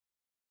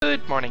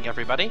Good morning,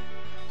 everybody.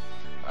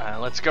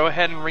 Let's go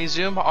ahead and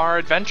resume our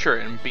adventure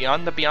in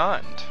Beyond the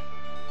Beyond.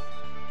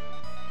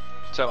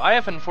 So I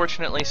have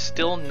unfortunately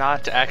still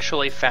not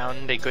actually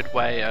found a good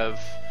way of...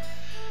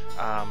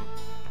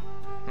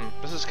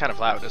 this is kind of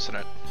loud, isn't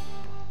it?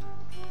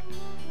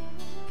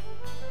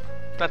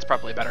 That's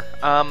probably better.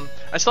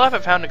 I still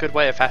haven't found a good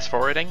way of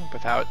fast-forwarding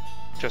without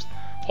just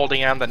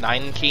holding down the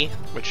 9 key,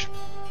 which...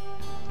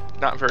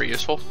 not very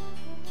useful.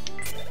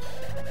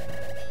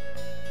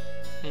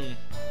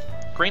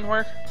 Green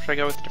work? Should I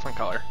go with a different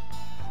color?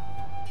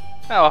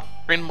 Oh well,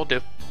 green will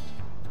do.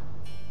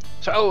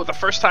 So, the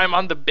first time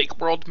on the big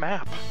world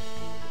map.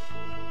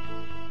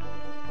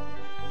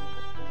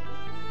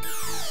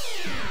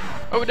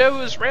 Oh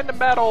no, it's random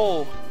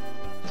battle!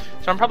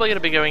 So I'm probably going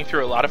to be going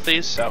through a lot of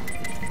these, so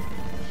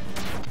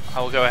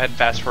I will go ahead and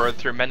fast forward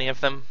through many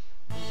of them.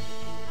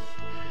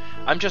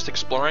 I'm just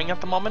exploring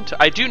at the moment.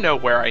 I do know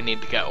where I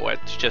need to go,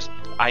 it's just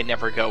I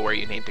never go where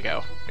you need to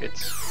go.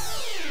 It's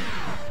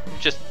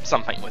just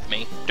something with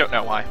me. Don't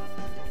know why.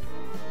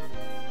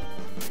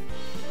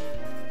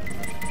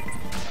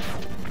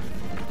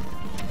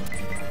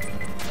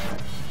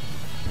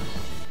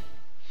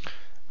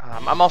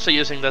 I'm also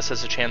using this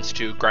as a chance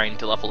to grind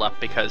to level up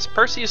because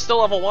Percy is still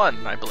level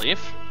 1, I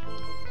believe.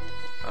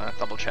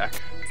 Double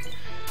check.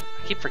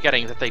 I keep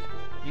forgetting that they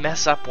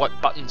mess up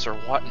what buttons are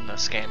what in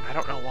this game. I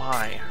don't know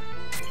why.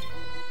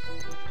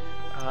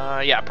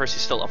 Yeah,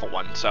 Percy's still level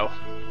 1, so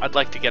I'd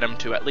like to get him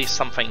to at least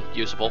something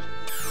usable.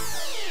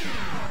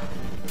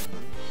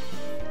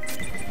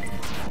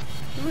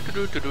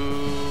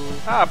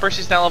 Ah,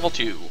 Percy's now level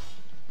 2.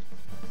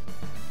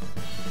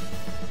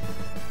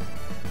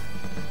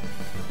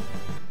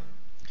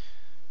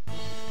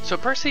 So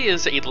Percy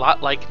is a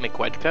lot like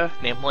McWedka,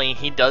 namely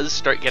he does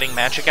start getting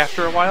magic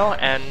after a while,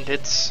 and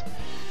it's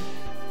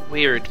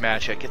weird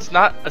magic. It's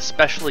not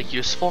especially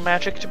useful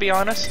magic, to be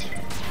honest.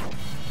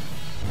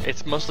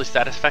 It's mostly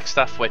status effect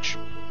stuff, which,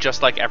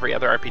 just like every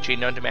other RPG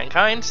known to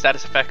mankind,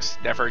 status effects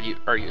never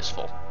are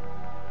useful.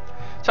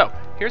 So,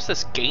 here's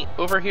this gate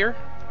over here.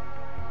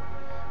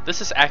 This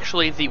is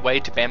actually the way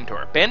to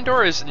Bandor.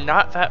 Bandor is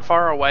not that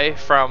far away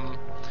from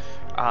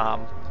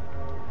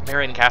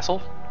Marion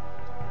Castle.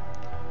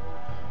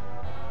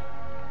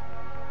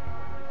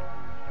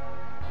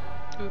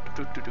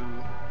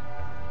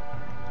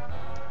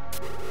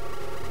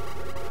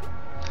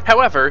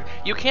 However,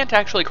 you can't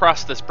actually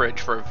cross this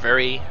bridge for a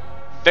very,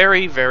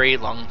 very, very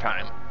long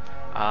time.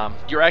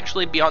 You're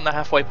actually beyond the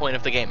halfway point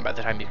of the game by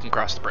the time you can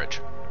cross the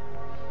bridge.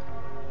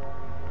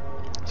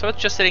 So it's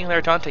just sitting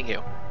there taunting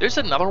you. There's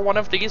another one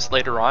of these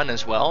later on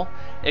as well,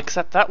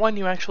 except that one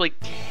you actually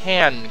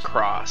can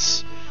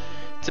cross.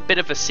 It's a bit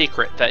of a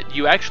secret that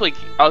you actually...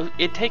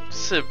 it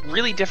takes a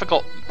really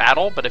difficult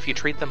battle, but if you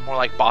treat them more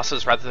like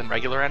bosses rather than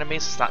regular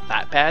enemies, it's not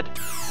that bad.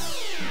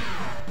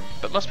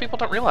 But most people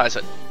don't realize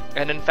it.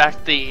 And in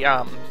fact, the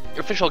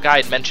official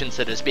guide mentions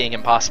it as being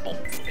impossible.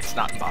 It's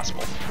not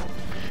impossible.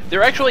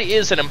 There actually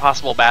is an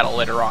impossible battle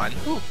later on.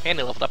 Ooh,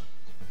 Annie leveled up.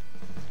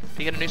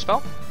 Did you get a new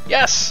spell?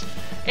 Yes!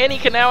 Annie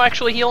can now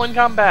actually heal in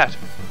combat!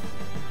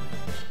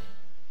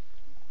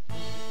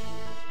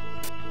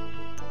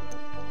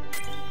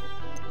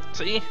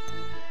 See?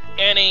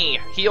 Annie!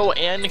 Heal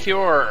and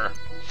cure!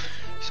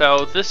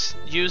 So this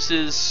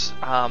uses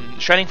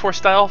Shining Force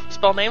style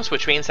spell names,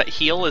 which means that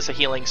heal is a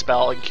healing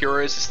spell and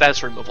cure is a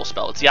status removal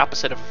spell. It's the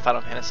opposite of a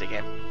Final Fantasy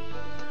game.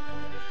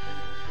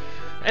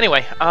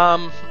 Anyway,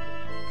 Beyond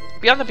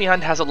the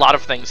Beyond has a lot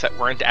of things that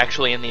weren't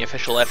actually in the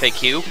official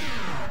FAQ,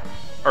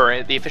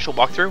 or the official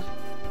walkthrough,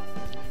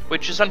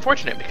 which is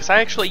unfortunate because I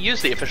actually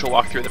used the official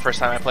walkthrough the first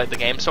time I played the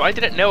game, so I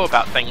didn't know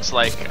about things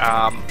like,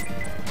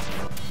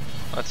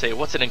 let's see,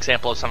 what's an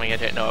example of something I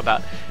didn't know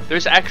about?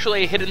 There's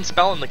actually a hidden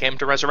spell in the game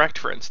to resurrect,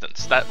 for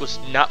instance. That was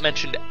not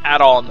mentioned at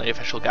all in the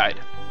official guide.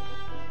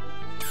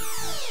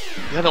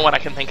 The other one I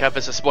can think of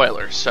is a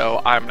spoiler,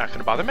 so I'm not going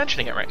to bother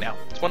mentioning it right now.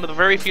 It's one of the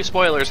very few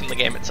spoilers in the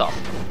game itself.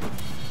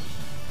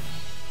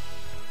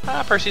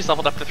 Ah, Percy's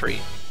leveled up to 3.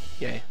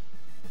 Yay.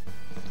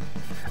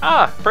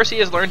 Ah, Percy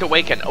has learned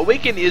Awaken.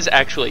 Awaken is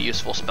actually a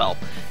useful spell.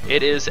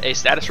 It is a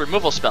status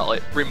removal spell.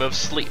 It removes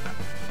sleep.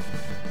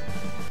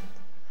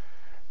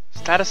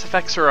 Status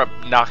effects are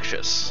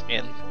obnoxious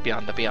in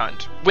Beyond the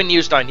Beyond. When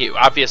used on you.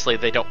 Obviously,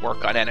 they don't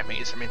work on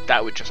enemies. I mean,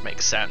 that would just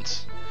make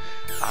sense.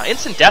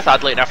 Instant Death,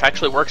 oddly enough,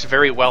 actually works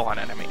very well on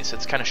enemies.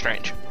 It's kind of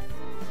strange.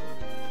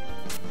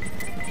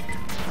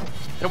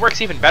 It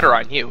works even better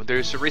on you.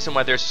 There's a reason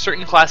why there's a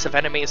certain class of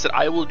enemies that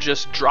I will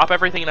just drop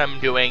everything that I'm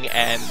doing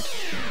and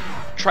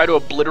try to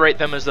obliterate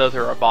them as though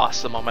they're a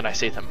boss the moment I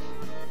see them.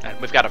 And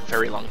we've got a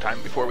very long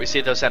time before we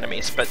see those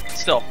enemies, but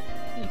still,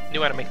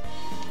 new enemy.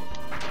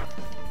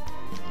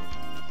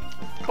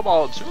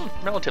 Kobolds,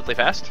 relatively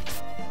fast.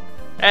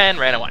 And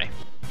ran away.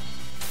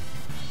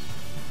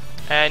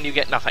 And you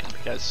get nothing,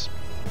 because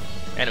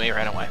enemy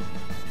ran away.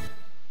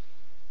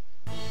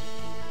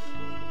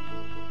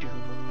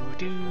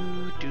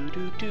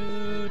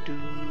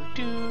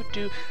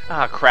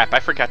 Ah, crap, I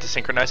forgot to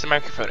synchronize the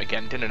microphone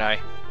again, didn't I?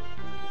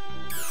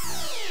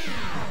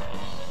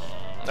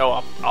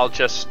 Oh, I'll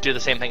just do the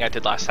same thing I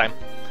did last time.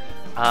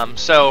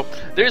 So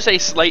there's a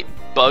slight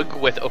bug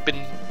with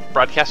Open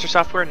Broadcaster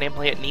software,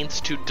 namely it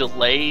needs to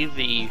delay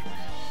the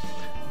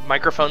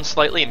microphone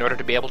slightly in order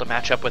to be able to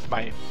match up with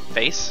my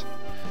face.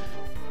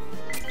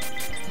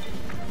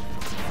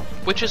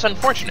 Which is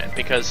unfortunate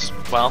because,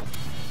 well,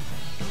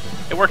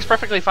 it works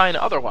perfectly fine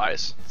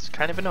otherwise. It's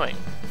kind of annoying.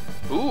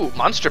 Ooh,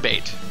 monster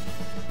bait.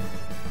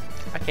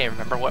 I can't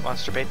remember what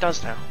monster bait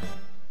does now.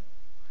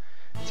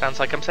 Sounds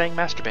like I'm saying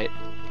masturbate.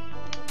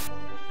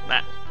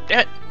 Nah,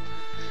 damn it.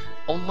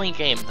 Only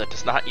game that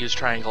does not use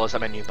triangle as a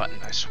menu button,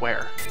 I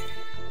swear.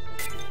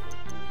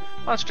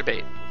 Monster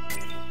bait.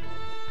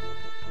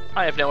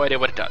 I have no idea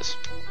what it does.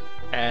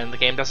 And the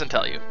game doesn't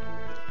tell you.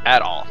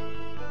 At all.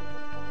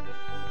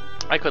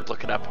 I could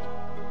look it up.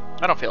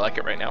 I don't feel like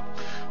it right now.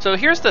 So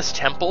here's this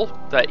temple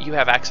that you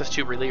have access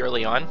to really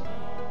early on.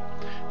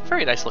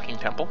 Very nice looking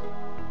temple.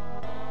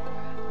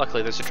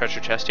 Luckily there's a treasure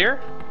chest here.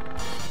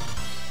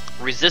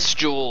 Resist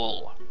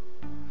Jewel.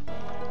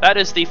 That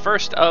is the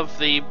first of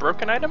the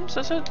broken items,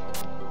 is it?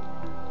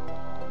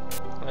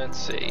 Let's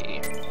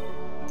see.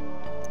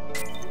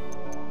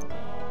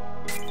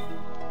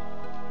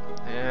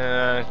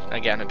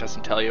 Again, it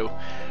doesn't tell you.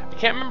 I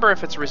can't remember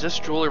if it's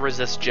Resist Jewel or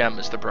Resist Gem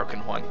is the broken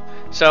one.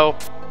 So,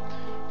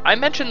 I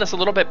mentioned this a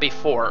little bit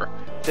before.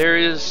 There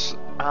is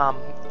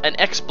an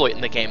exploit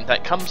in the game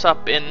that comes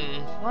up in,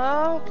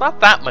 well, not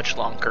that much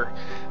longer.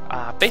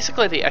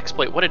 Basically, the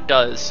exploit, what it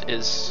does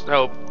is,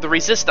 so the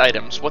resist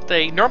items, what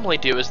they normally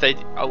do is they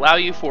allow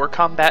you for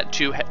combat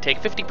to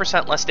take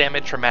 50% less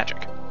damage from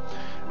magic.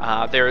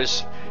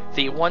 There's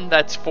the one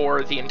that's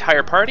for the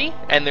entire party,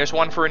 and there's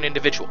one for an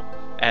individual.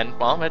 And,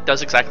 well, it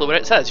does exactly what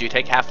it says. You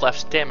take half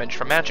less damage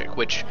from magic,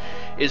 which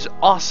is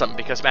awesome,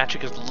 because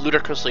magic is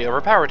ludicrously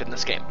overpowered in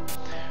this game.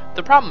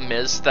 The problem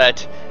is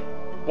that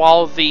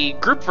while the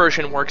group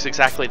version works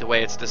exactly the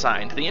way it's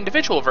designed, the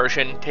individual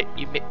version,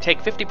 you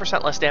take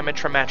 50% less damage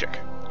from magic.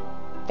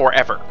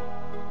 Forever.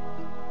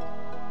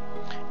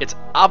 It's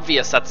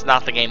obvious that's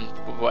not the game,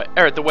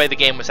 or the way the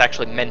game was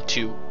actually meant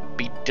to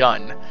be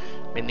done.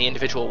 I mean, the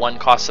individual one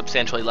costs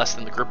substantially less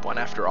than the group one,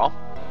 after all.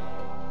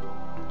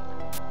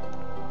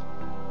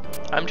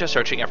 I'm just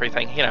searching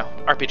everything, you know,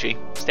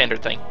 RPG,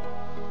 standard thing.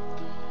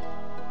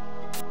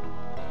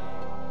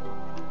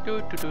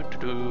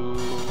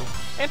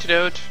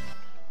 Antidote.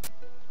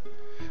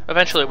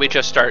 Eventually we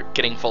just start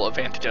getting full of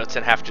antidotes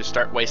and have to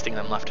start wasting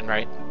them left and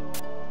right.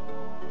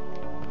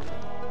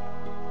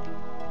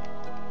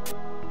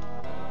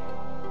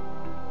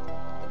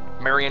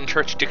 Marion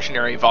Church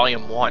Dictionary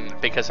Volume 1,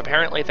 because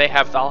apparently they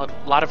have a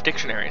lot of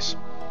dictionaries.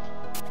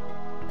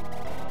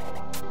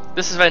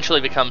 This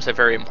eventually becomes a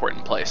very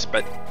important place,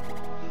 but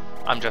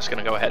I'm just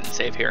going to go ahead and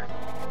save here.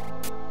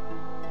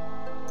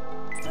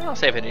 I'll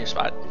save a new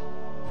spot,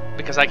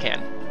 because I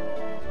can.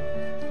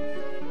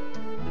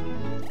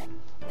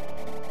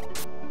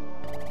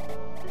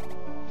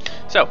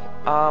 So,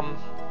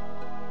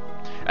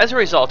 as a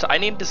result, I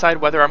need to decide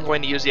whether I'm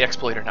going to use the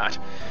exploit or not.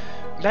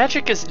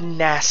 Magic is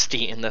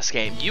nasty in this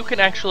game. You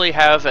can actually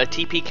have a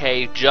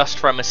TPK just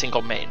from a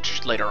single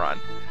mage later on.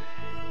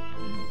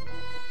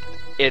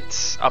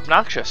 It's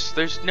obnoxious.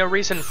 There's no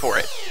reason for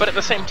it. But at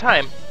the same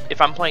time, if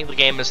I'm playing the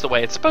game as the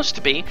way it's supposed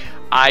to be,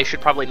 I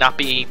should probably not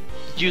be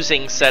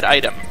using said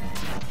item.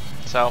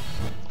 So,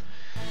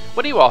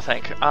 what do you all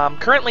think? I'm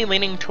currently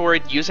leaning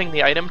toward using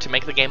the item to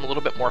make the game a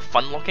little bit more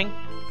fun-looking.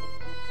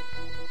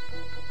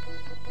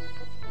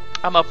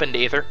 I'm open to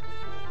either.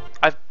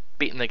 I've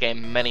beaten the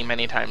game many,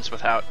 many times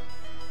without.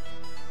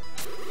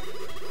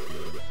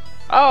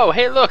 Oh,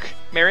 hey look!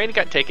 Marion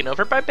got taken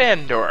over by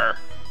Bandor.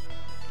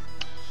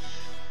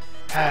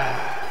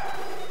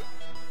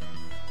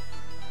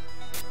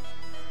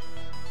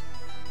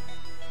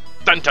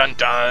 Dun dun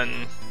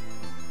dun!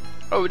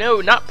 Oh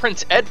no, not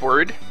Prince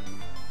Edward!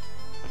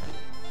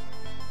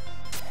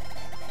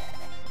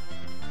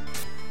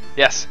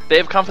 Yes, they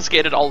have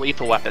confiscated all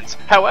lethal weapons.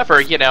 However,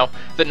 you know,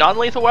 the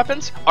non-lethal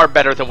weapons are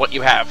better than what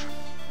you have.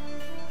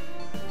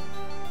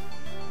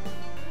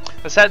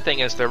 The sad thing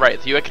is, they're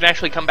right. You can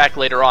actually come back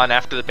later on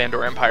after the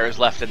Bandor Empire is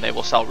left and they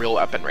will sell real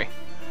weaponry.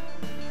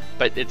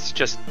 But it's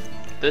just,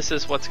 this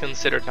is what's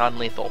considered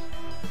non-lethal.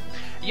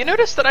 You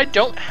notice that I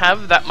don't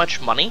have that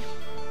much money?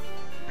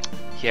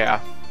 Yeah.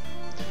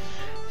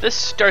 This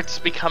starts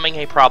becoming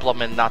a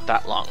problem in not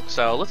that long.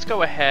 So let's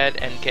go ahead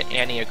and get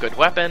Annie a good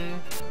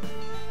weapon.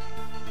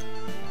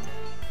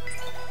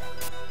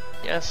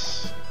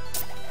 Yes.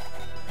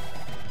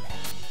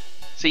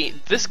 See,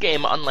 this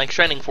game, unlike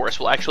Shining Force,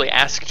 will actually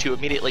ask to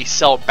immediately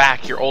sell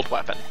back your old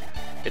weapon.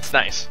 It's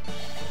nice.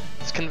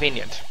 It's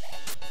convenient.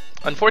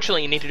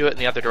 Unfortunately, you need to do it in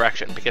the other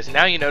direction, because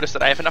now you notice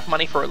that I have enough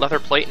money for a leather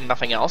plate and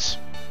nothing else.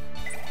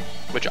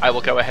 Which I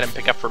will go ahead and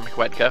pick up for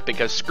McWedka,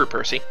 because screw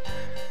Percy.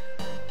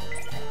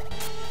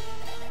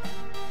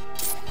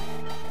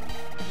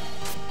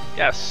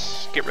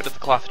 Yes, get rid of the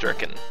cloth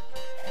jerkin.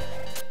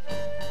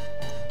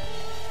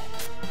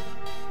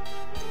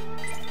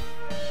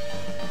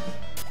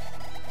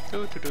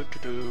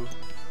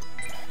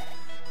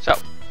 So,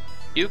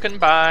 you can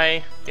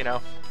buy, you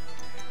know,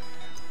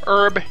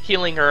 Herb,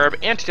 Healing Herb,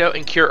 Antidote,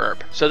 and Cure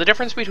Herb. So the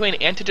difference between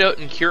Antidote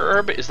and Cure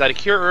Herb is that a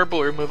Cure Herb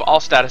will remove all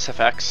status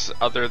effects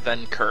other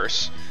than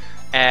Curse,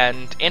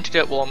 and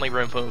Antidote will only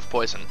remove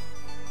poison.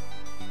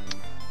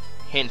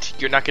 Hint,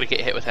 you're not going to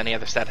get hit with any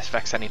other status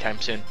effects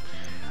anytime soon.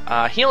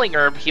 Healing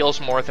Herb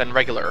heals more than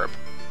regular herb.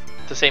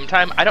 At the same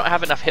time, I don't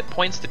have enough hit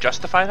points to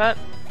justify that.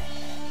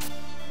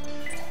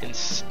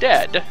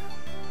 Instead,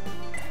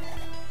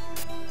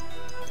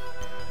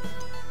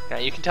 now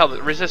you can tell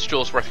that Resist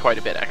Jewel is worth quite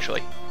a bit,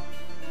 actually.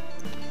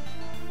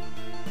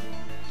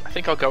 I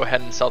think I'll go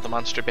ahead and sell the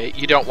monster bait.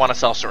 You don't want to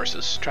sell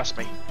sources, trust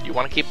me. You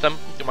want to keep them.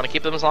 You want to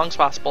keep them as long as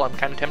possible. I'm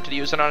kind of tempted to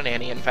use it on an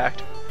Annie, in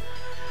fact.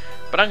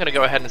 But I'm going to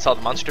go ahead and sell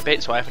the monster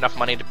bait so I have enough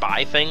money to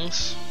buy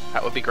things.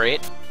 That would be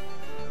great.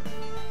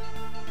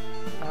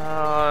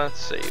 Let's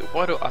see,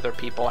 what do other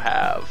people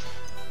have?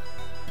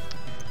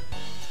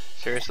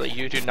 Seriously,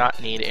 you do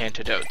not need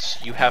antidotes.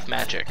 You have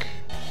magic.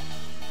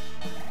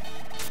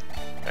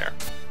 There.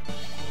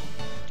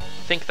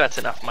 I think that's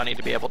enough money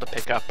to be able to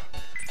pick up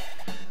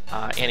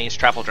Annie's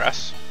travel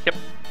dress. Yep.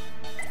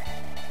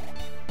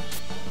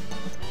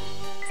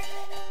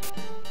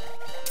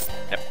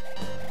 Yep.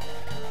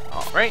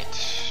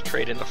 Alright,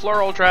 trade in the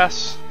floral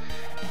dress.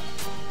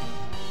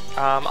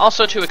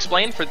 Also to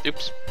explain for...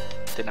 Oops,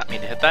 did not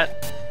mean to hit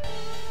that.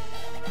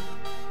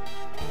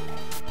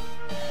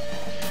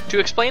 To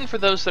explain for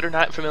those that are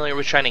not familiar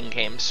with Shining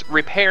games,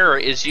 repair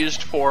is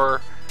used for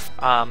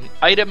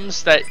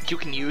items that you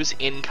can use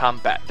in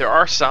combat. There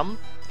are some,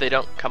 they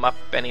don't come up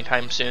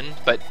anytime soon,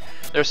 but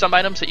there are some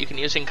items that you can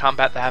use in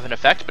combat that have an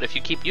effect, but if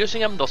you keep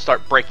using them, they'll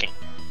start breaking.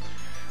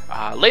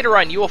 Later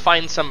on, you will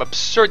find some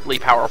absurdly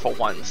powerful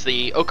ones.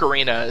 The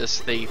Ocarina is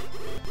the...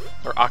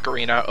 or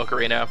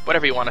Ocarina,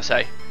 whatever you want to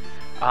say,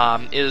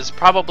 is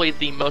probably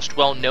the most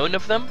well-known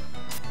of them.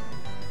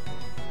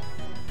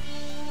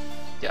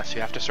 Yes,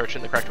 you have to search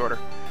in the correct order.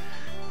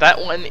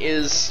 That one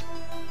is...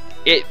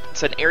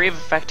 it's an area of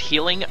effect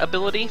healing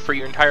ability for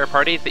your entire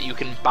party that you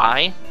can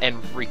buy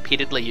and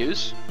repeatedly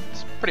use.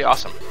 It's pretty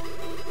awesome.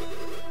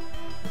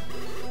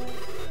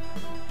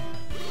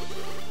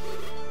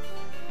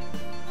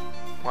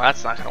 Well,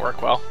 that's not going to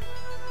work well.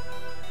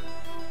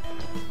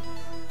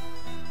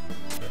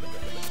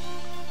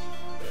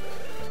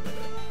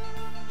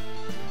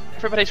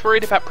 Everybody's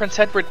worried about Prince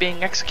Edward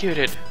being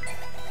executed.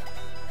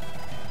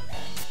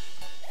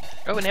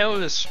 Oh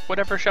noes,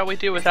 whatever shall we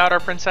do without our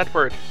Prince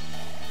Edward?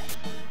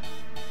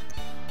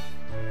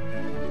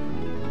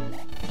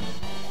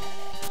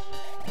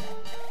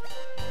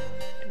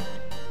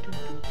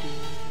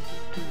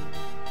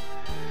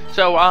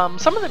 So,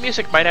 some of the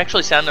music might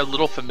actually sound a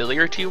little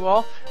familiar to you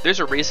all. There's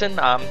a reason.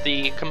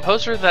 The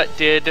composer that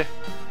did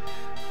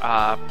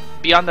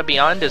Beyond the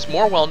Beyond is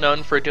more well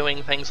known for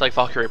doing things like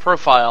Valkyrie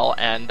Profile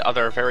and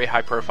other very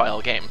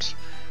high-profile games.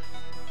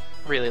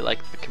 Really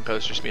like the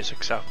composer's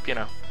music, so, you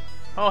know.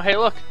 Oh, hey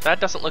look, that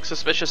doesn't look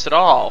suspicious at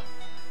all.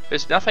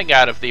 There's nothing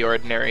out of the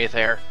ordinary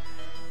there.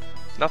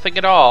 Nothing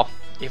at all,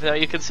 even though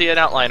you can see an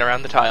outline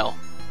around the tile.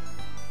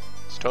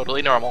 It's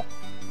totally normal.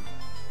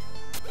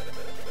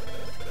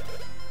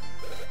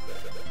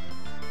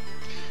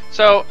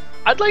 So,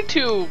 I'd like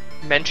to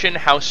mention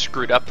how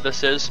screwed up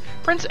this is.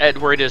 Prince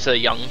Edward is a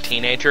young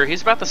teenager.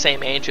 He's about the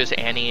same age as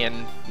Annie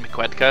and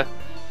Miquedka.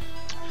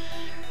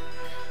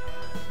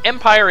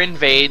 Empire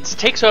invades,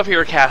 takes over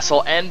your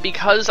castle, and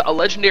because a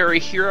legendary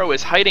hero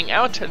is hiding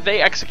out,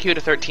 they execute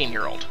a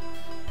 13-year-old.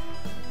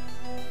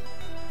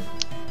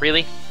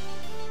 Really?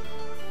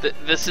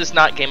 This is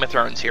not Game of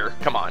Thrones here.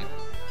 Come on.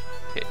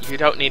 You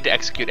don't need to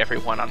execute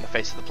everyone on the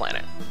face of the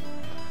planet.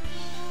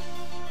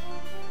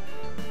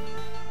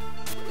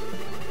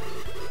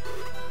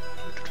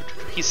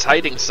 He's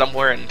hiding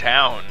somewhere in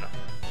town.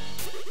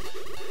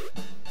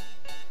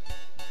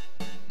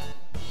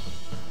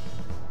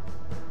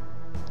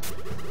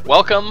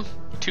 Welcome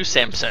to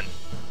Samson.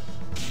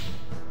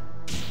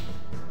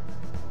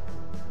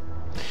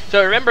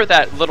 So remember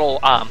that little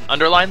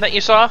underline that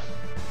you saw?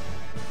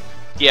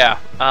 Yeah,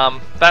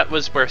 that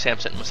was where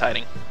Samson was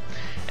hiding.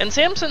 And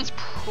Samson's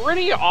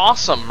pretty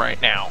awesome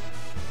right now.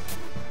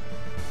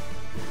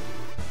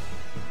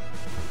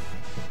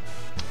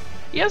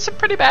 He has some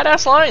pretty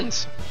badass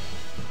lines.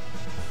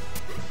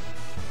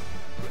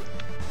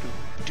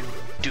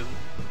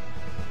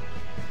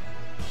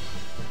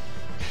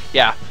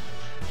 Yeah,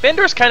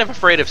 Bandor's kind of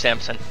afraid of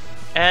Samson,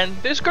 and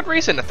there's good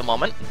reason at the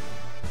moment.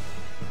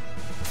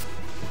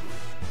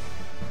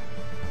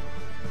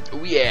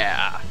 Oh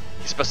yeah,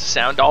 he's supposed to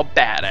sound all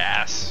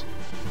badass.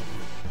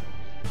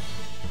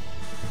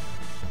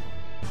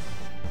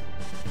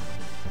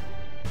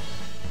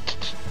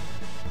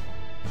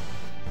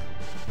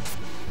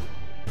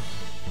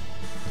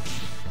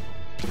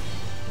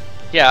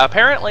 Yeah,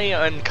 apparently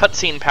on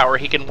cutscene power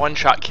he can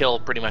one-shot kill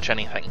pretty much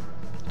anything.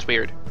 It's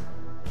weird.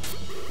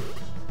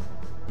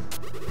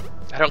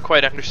 I don't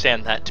quite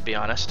understand that, to be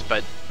honest,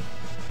 but,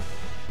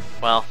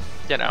 well,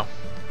 you know,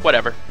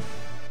 whatever.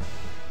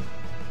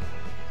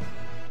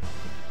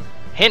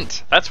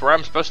 Hint! That's where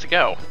I'm supposed to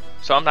go,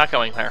 so I'm not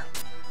going there.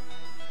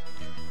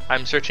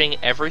 I'm searching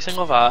every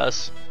single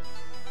vase.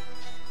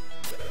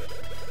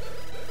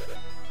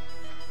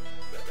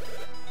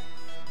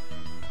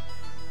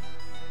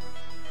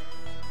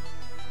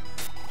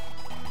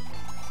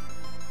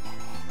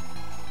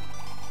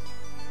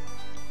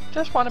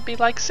 just want to be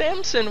like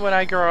Samson when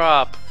I grow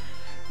up.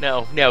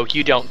 No,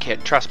 you don't,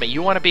 kid. Trust me,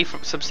 you want to be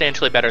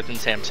substantially better than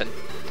Samson.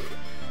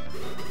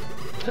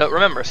 So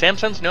remember,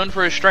 Samson's known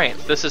for his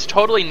strength. This is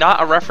totally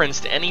not a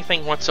reference to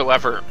anything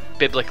whatsoever,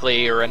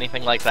 biblically or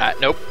anything like that.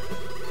 Nope.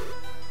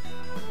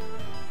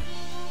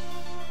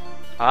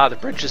 Ah, the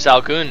bridge to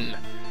Zalgun.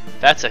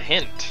 That's a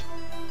hint.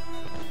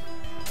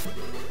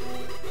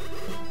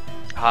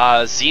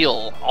 Ah,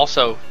 Zeal.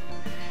 Also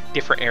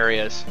different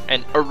areas.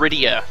 And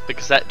Iridia,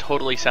 because that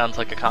totally sounds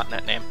like a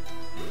continent name.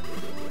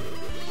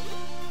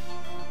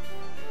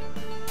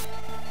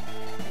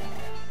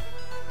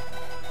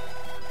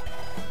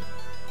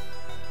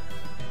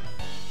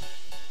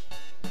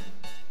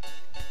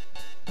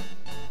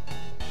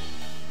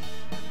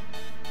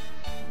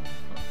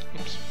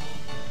 Oops.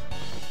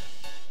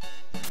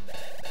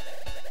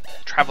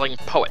 Traveling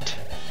poet.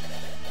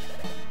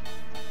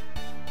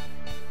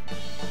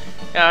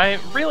 Yeah,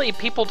 really,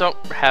 people don't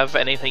have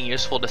anything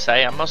useful to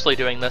say. I'm mostly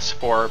doing this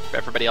for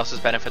everybody else's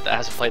benefit that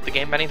hasn't played the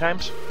game many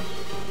times.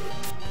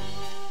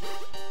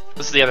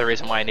 This is the other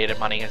reason why I needed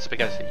money, is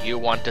because you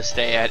want to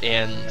stay at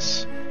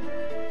inns.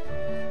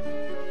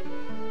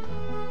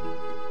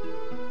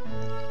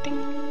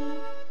 Ding.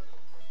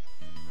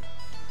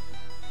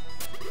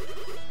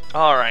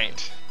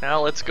 Alright,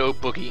 now let's go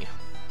boogie.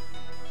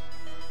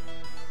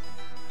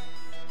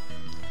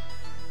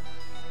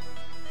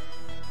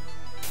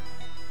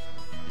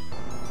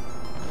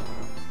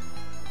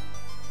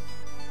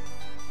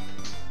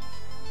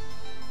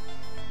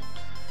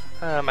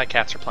 My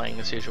cats are playing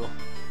as usual.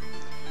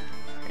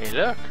 Hey,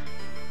 look.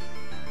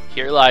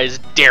 Here lies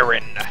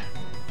Darren.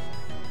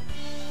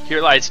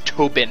 Here lies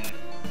Tobin.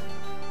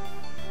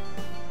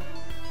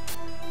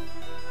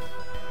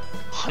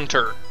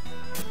 Hunter.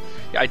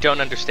 Yeah, I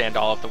don't understand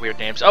all of the weird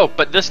names. Oh,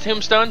 but this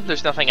tombstone,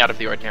 there's nothing out of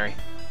the ordinary.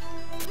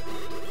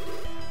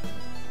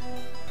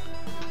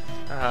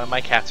 My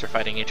cats are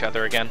fighting each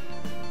other again.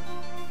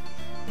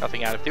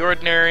 Nothing out of the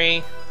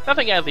ordinary.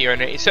 Nothing out of the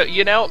ordinary. So,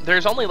 you know,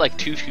 there's only like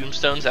 2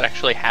 tombstones that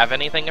actually have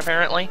anything,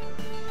 apparently.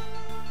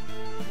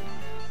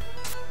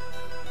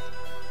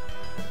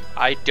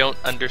 I don't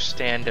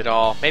understand at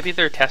all. Maybe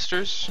they're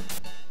testers?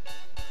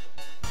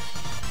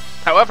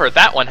 However,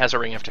 that one has a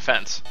Ring of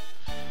Defense.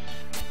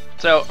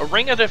 So, a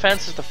Ring of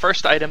Defense is the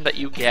first item that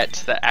you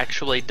get that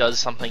actually does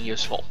something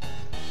useful.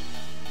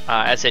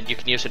 As in, you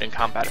can use it in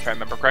combat, if I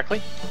remember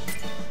correctly.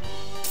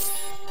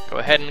 Go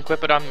ahead and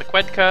equip it on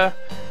Miquedka.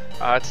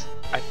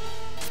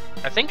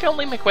 I think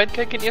only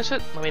Miquedka can use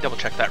it. Let me double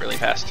check that really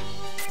fast.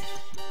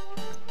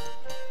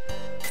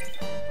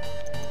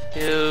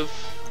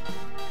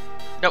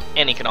 Nope,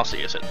 Annie can also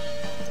use it.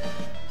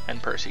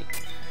 And Percy.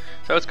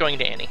 So it's going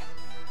to Annie.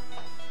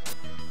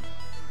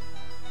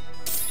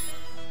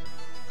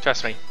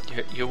 Trust me,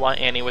 you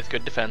want Annie with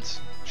good defense.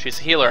 She's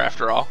a healer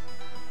after all.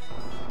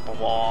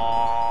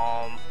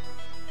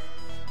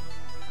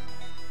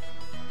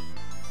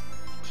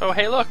 So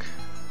hey, look.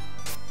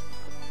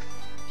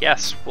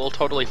 Yes, we'll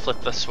totally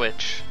flip the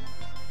switch.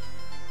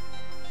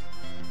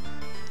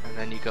 And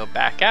then you go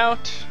back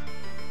out.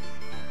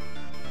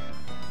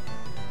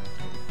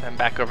 Then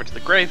back over to the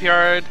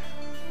graveyard,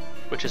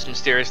 which has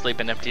mysteriously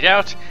been emptied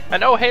out.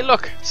 And oh, hey,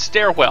 look!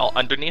 Stairwell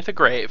underneath a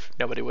grave.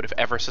 Nobody would have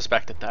ever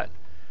suspected that.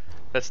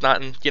 That's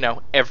not in, you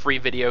know, every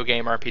video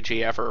game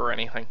RPG ever or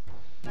anything.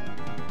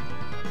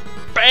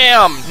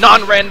 BAM!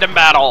 Non-random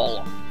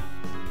battle!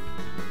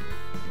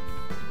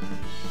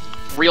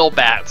 Real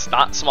bats,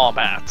 not small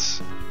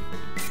bats.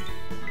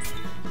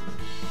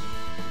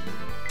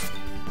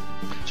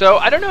 So,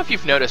 I don't know if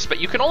you've noticed, but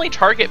you can only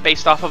target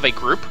based off of a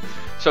group.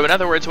 So in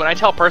other words, when I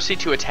tell Percy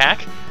to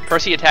attack,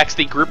 Percy attacks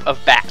the group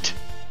of bat,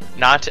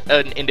 not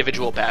an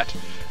individual bat.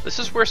 This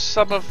is where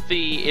some of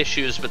the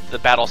issues with the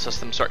battle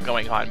system start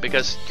going on,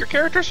 because your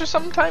characters are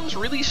sometimes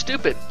really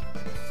stupid.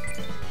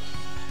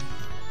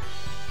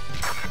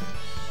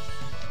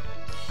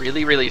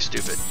 Really, really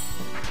stupid.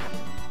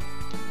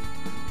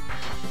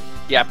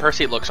 Yeah,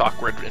 Percy looks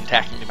awkward in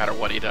attacking no matter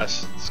what he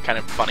does. It's kind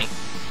of funny.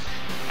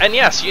 And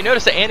yes, you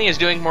notice that Annie is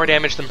doing more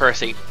damage than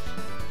Percy.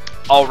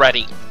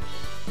 Already.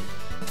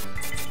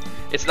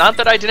 It's not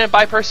that I didn't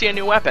buy Percy a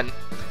new weapon.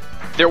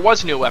 There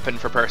was a new weapon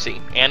for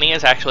Percy. Annie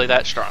is actually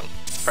that strong,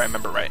 if I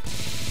remember right.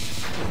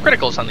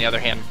 Criticals, on the other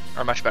hand,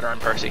 are much better on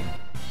Percy.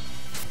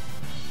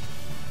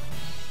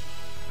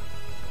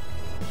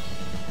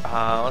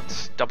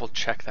 Let's double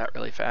check that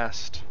really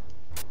fast.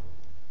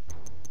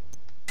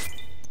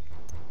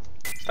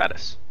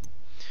 Status.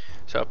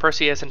 So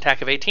Percy has an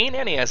attack of 18,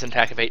 Annie has an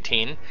attack of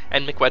 18,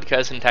 and Miquedka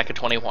has an attack of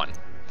 21.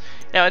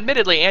 Now,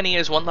 admittedly, Annie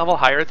is 1 level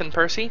higher than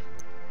Percy,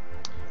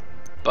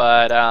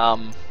 but,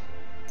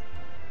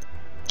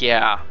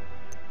 yeah.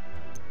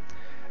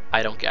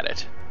 I don't get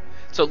it.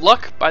 So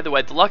luck, by the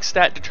way, the luck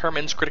stat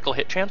determines critical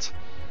hit chance.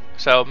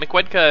 So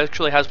Miquedka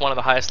actually has one of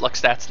the highest luck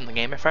stats in the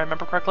game, if I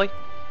remember correctly.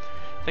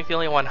 I think the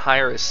only one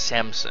higher is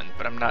Samson,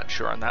 but I'm not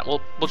sure on that.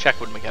 We'll check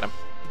when we get him.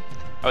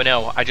 Oh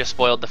no, I just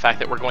spoiled the fact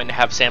that we're going to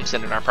have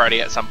Samson in our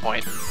party at some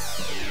point.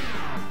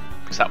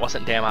 Because that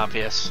wasn't damn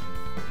obvious.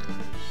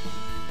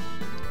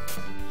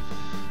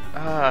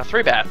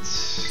 3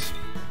 bats.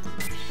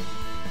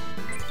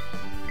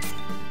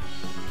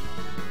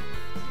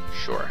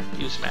 Sure,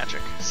 use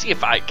magic. See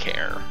if I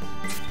care.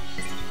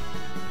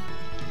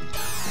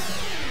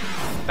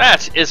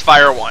 That is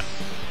Fire 1.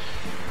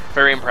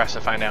 Very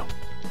impressive, I know.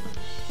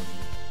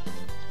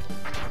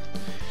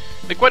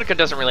 McWedka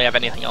doesn't really have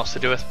anything else to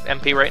do with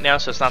MP right now,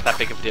 so it's not that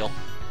big of a deal.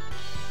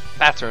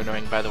 Bats are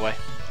annoying, by the way.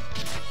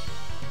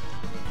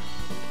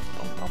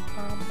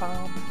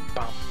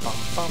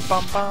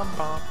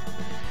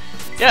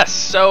 Yes,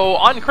 so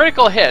on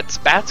critical hits,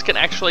 bats can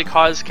actually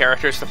cause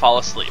characters to fall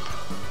asleep.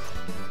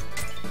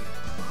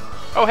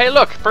 Oh hey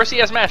look, Percy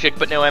has magic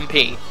but no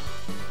MP.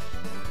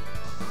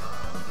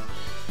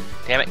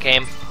 Damn it,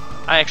 game.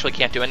 I actually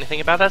can't do anything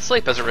about that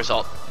sleep as a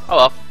result. Oh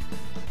well.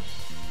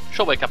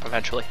 She'll wake up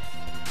eventually.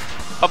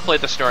 Hopefully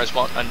the snores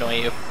won't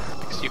annoy you,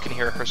 because you can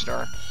hear her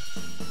snore.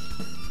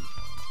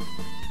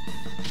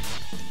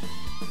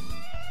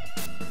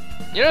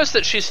 You notice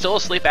that she's still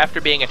asleep after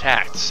being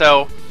attacked,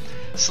 so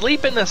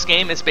sleep in this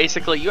game is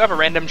basically you have a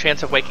random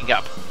chance of waking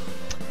up.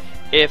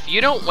 If you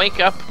don't wake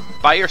up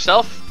by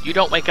yourself, you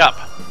don't wake up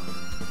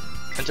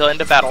until end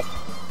of battle.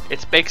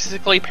 It's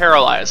basically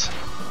paralyze.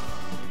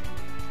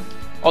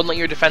 Only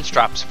your defense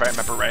drops, if I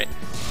remember right.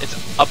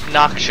 It's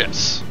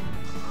obnoxious.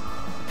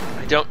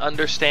 I don't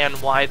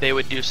understand why they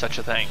would do such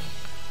a thing.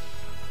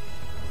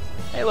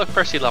 Hey look,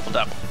 Percy leveled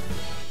up.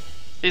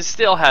 He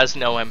still has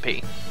no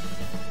MP.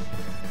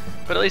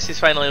 But at least he's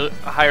finally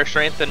a higher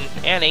strength than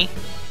Annie.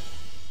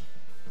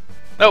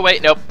 Oh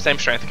wait, nope, same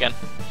strength again.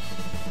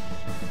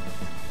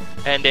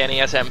 And Annie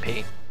has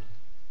MP.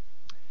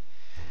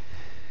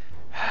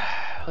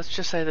 Let's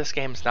just say this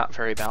game's not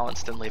very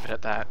balanced and leave it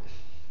at that.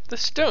 The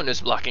stone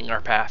is blocking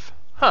our path.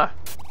 Huh.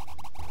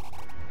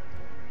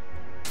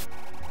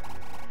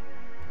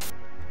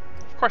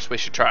 Of course we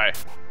should try.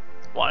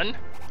 1,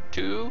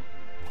 2,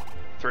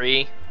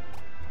 3,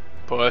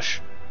 push.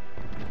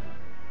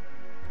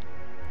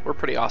 We're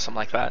pretty awesome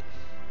like that.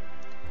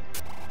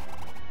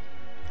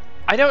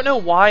 I don't know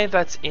why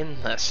that's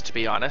in this, to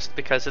be honest,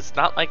 because it's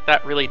not like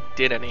that really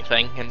did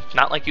anything, and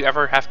not like you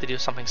ever have to do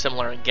something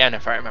similar again,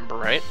 if I remember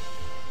right.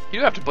 You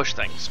do have to push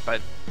things,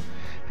 but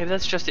maybe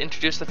that's just to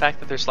introduce the fact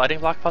that there's sliding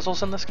block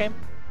puzzles in this game?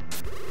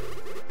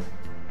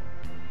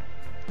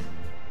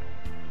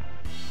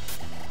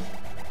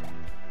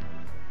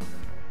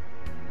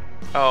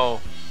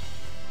 Oh.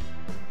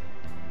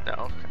 No,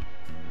 okay.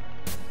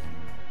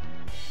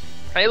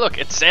 Hey look,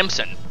 it's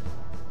Samson!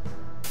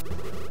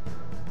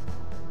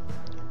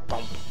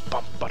 Bum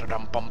bum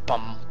ba-da-dum bum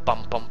bum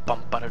bum bum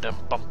bum ba-da-dum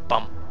bum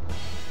bum.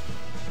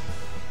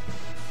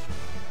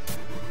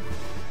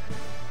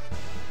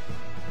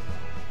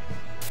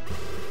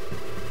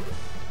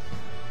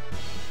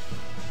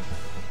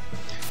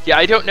 Yeah,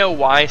 I don't know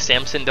why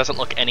Samson doesn't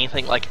look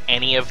anything like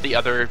any of the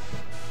other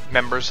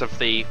members of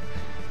the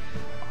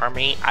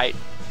army. I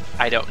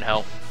don't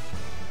know.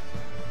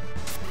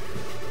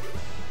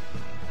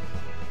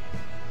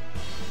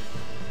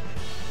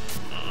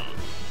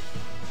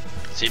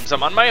 Seems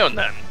I'm on my own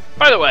then.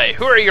 By the way,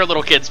 who are your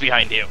little kids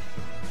behind you?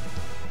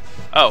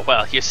 Oh,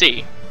 well, you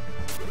see.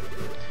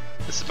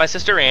 This is my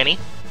sister Annie.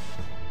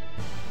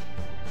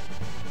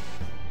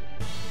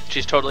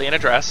 She's totally in a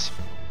dress.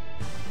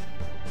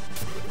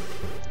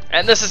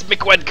 And this is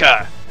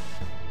McWedka,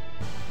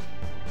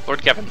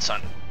 Lord Kevin's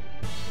son.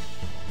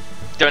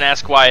 Don't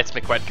ask why it's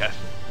McWedka.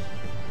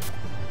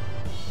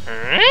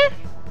 Huh?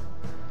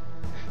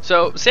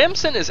 So,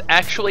 Samson is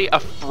actually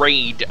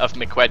afraid of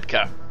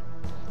McWedka.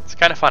 It's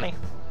kind of funny.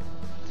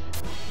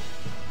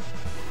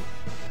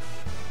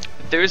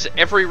 There's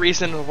every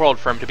reason in the world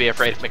for him to be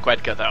afraid of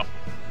McWedka, though.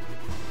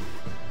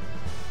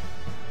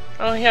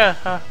 Oh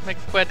yeah,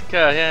 McWedka,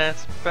 yeah,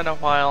 it's been a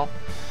while.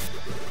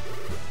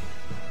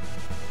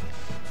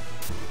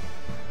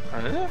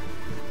 Huh?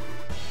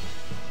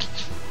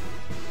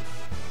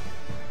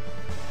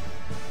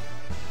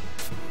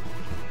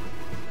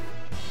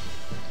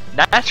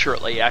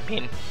 Naturally, I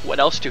mean, what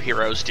else do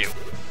heroes do?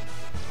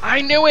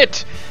 I knew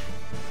it!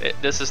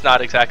 This is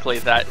not exactly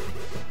that,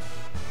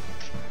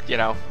 you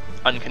know,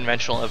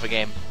 unconventional of a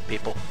game,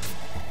 people.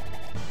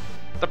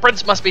 The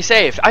prince must be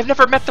saved! I've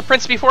never met the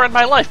prince before in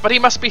my life, but he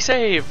must be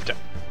saved!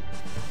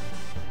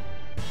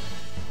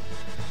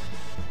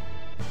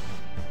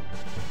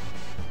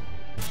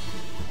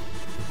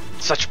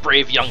 Such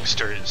brave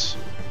youngsters.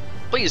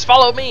 Please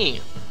follow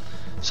me!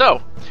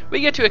 So, we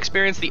get to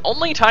experience the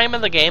only time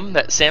in the game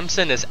that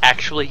Samson is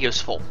actually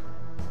useful.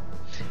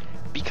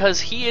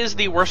 Because he is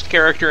the worst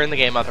character in the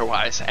game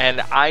otherwise, and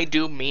I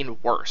do mean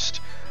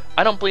worst.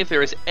 I don't believe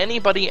there is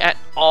anybody at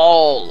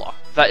all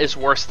that is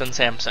worse than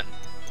Samson.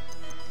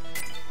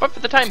 But for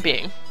the time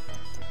being,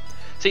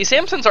 see,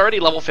 Samson's already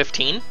level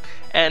 15,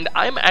 and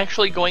I'm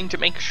actually going to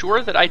make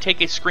sure that I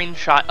take a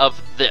screenshot of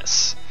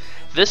this.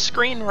 This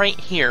screen right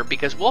here,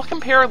 because we'll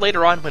compare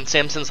later on when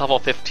Samson's level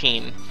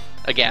 15,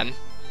 again,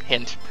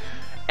 hint,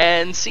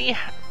 and see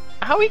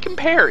how he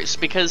compares,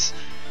 because,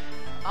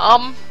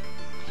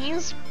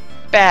 he's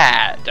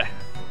bad.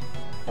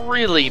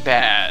 Really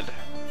bad.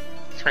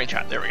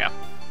 Screenshot, there we go.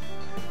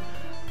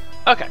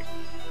 Okay.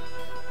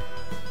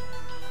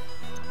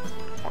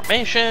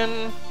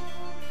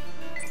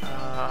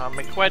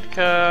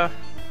 McWedka.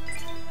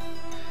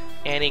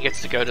 Annie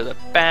gets to go to the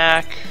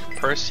back.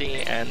 Percy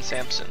and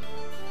Samson.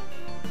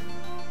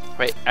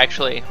 Wait,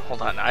 actually,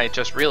 hold on. I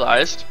just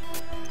realized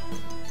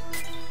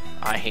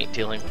I hate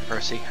dealing with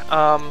Percy.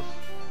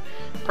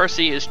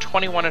 Percy is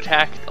 21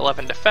 attack,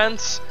 11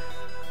 defense.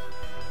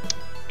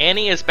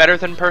 Annie is better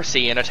than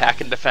Percy in attack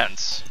and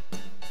defense.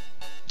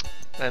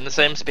 And the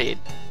same speed.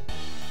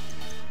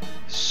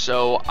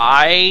 So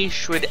I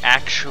should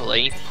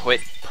actually put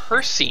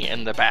Percy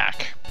in the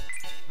back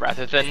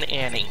rather than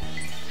Annie.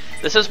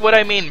 This is what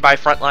I mean by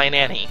frontline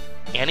Annie.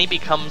 Annie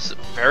becomes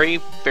very,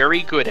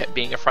 very good at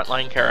being a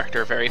frontline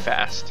character very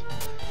fast.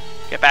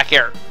 Get back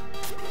here.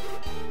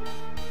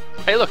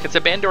 Hey look, it's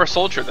a Bandor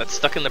soldier that's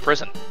stuck in the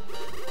prison.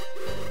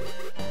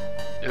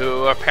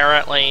 Who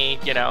apparently,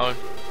 you know,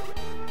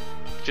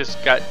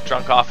 just got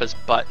drunk off his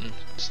butt and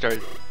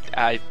started...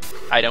 I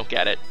don't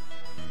get it.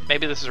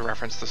 Maybe this is a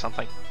reference to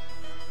something.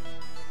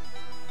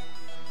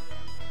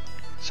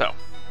 So,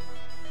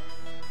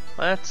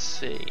 let's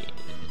see.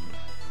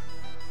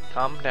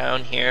 Calm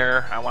down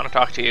here. I want to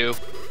talk to you.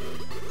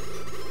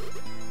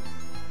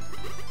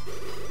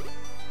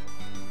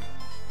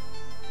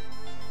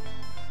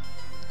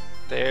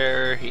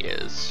 There he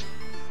is.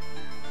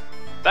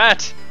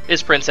 That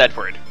is Prince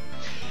Edward.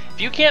 If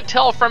you can't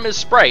tell from his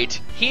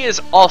sprite, he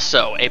is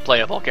also a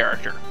playable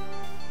character.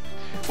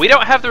 We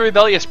don't have the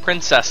rebellious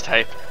princess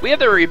type, we have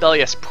the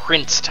rebellious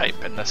prince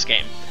type in this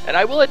game. And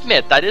I will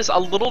admit, that is a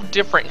little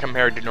different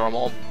compared to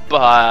normal,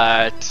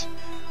 but...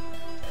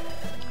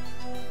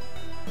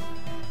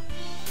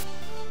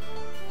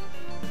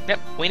 Yep,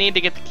 we need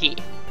to get the key.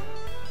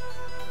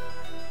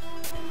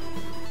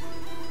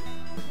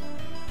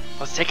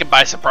 Let's take it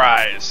by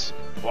surprise.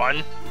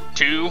 1,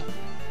 2,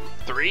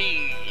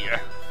 3.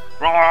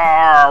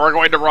 Roar! We're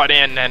going to run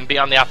in and be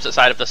on the opposite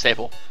side of the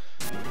stable.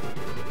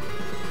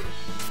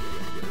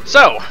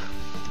 So,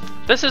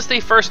 this is the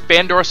first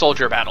Bandor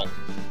soldier battle.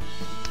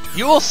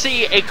 You will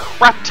see a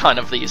crap ton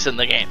of these in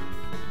the game.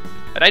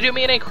 And I do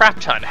mean a crap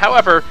ton.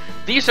 However,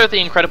 these are the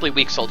incredibly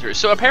weak soldiers.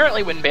 So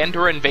apparently when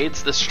Bandor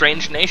invades this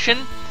strange nation,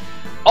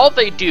 all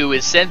they do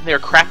is send their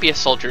crappiest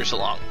soldiers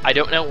along. I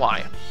don't know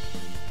why.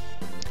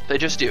 They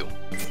just do.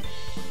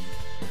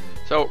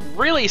 So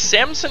really,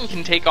 Samson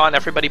can take on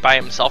everybody by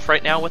himself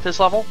right now with his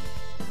level.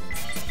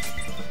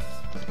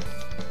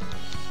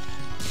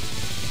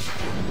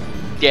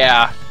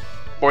 Yeah,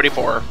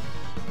 44.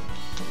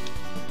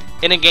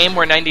 In a game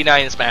where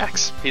 99 is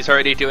max, he's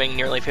already doing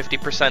nearly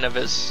 50% of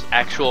his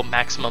actual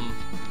maximum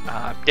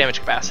damage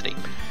capacity.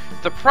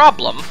 The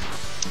problem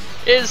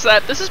is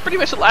that this is pretty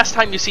much the last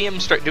time you see him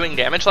start doing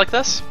damage like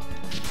this.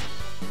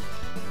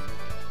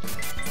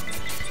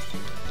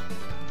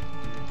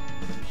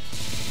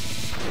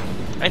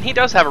 And he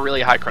does have a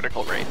really high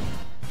critical rate.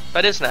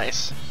 That is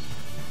nice.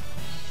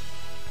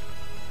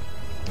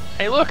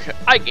 Hey look,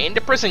 I gained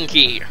a prison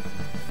key!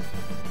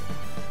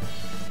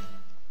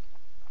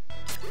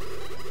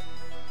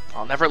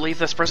 I'll never leave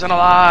this prison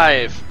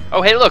alive!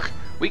 Oh hey look,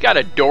 we got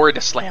a door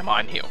to slam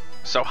on you.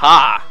 So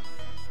ha!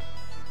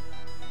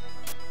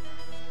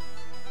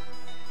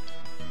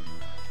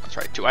 That's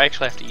right, do I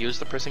actually have to use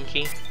the prison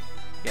key?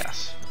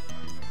 Yes.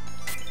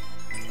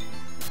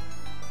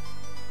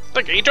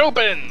 The gate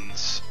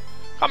opens!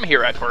 Come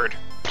here, Edward.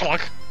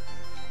 Plunk!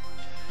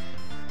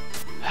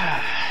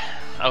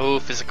 Oh,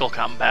 physical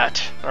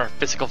combat. Or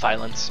physical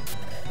violence.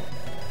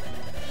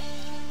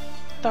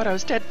 Thought I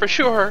was dead for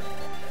sure,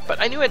 but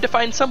I knew I had to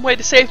find some way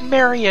to save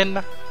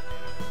Marion.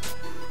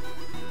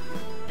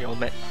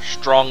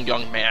 Strong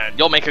young man.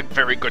 You'll make a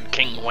very good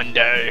king one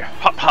day.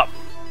 Hop hop.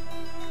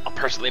 I'll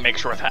personally make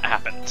sure that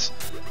happens.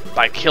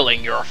 By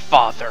killing your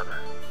father.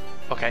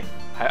 Okay.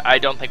 I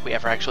don't think we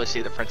ever actually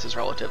see the prince's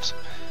relatives.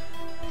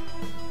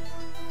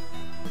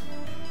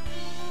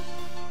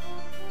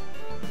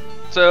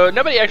 So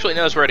nobody actually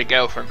knows where to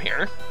go from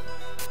here.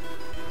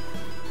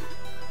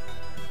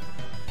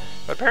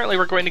 But apparently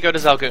we're going to go to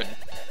Zalgun.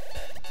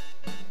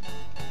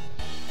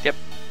 Yep.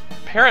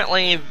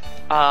 Apparently,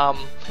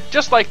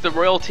 just like the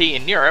royalty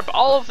in Europe,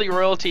 all of the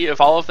royalty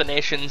of all of the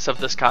nations of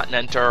this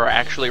continent are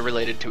actually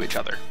related to each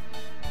other.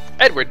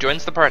 Edward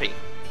joins the party.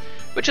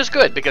 Which is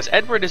good, because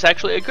Edward is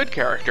actually a good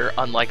character,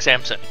 unlike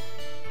Samson.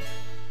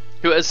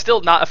 Who has still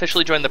not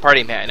officially joined the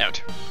party, may I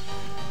note.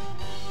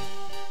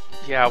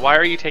 Yeah, why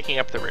are you taking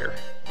up the rear?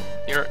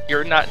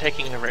 You're not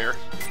taking the rear.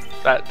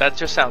 That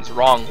just sounds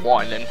wrong,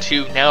 1, and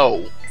 2,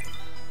 no.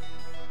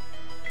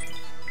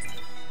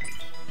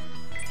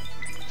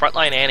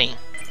 Frontline Annie.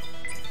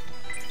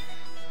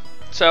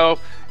 So,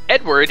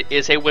 Edward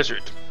is a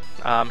wizard.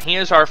 He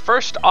is our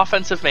first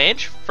offensive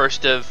mage,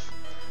 first of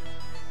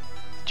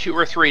 2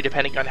 or 3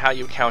 depending on how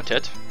you count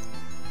it.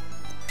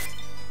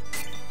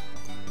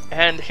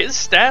 And his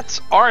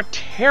stats are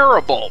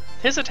terrible.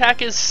 His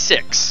attack is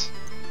 6.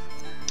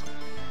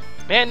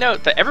 Man,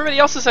 note that everybody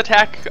else's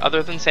attack,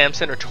 other than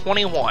Samson, are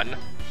 21.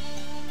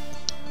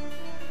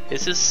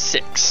 His is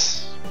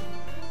 6.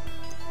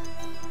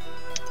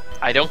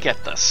 I don't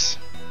get this.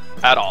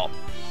 At all.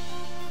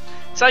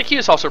 His IQ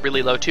is also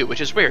really low too,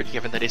 which is weird,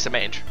 given that he's a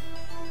mage.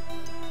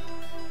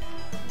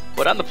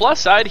 But on the plus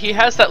side, he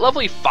has that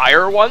lovely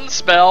Fire 1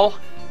 spell.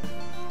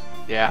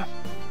 Yeah.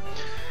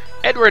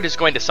 Edward is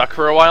going to suck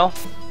for a while.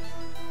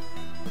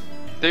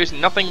 There's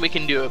nothing we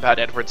can do about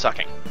Edward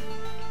sucking.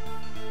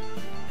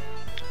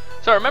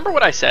 So remember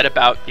what I said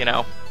about, you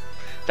know,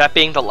 that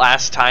being the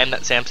last time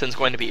that Samson's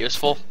going to be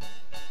useful?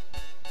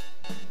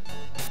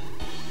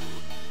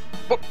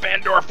 What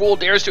Bandor fool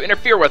dares to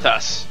interfere with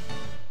us?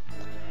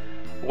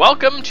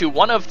 Welcome to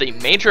one of the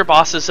major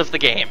bosses of the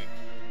game.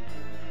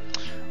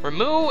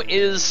 Ramu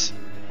is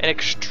an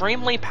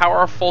extremely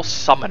powerful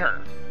summoner.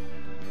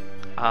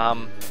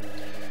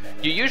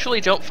 You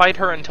usually don't fight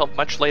her until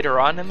much later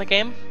on in the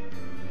game.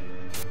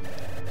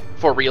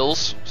 For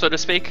reals, so to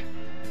speak.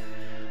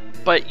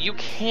 But you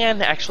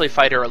can actually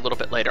fight her a little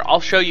bit later. I'll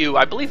show you,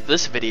 I believe,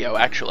 this video,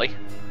 actually.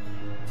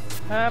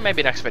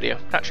 Maybe next video.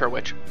 Not sure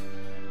which.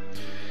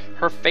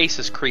 Her face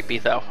is creepy,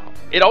 though.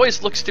 It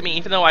always looks to me,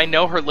 even though I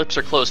know her lips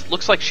are closed, it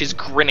looks like she's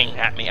grinning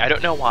at me. I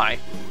don't know why.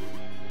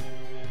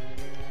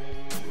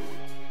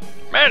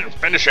 Man,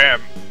 finish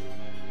him!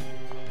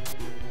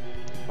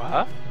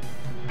 What?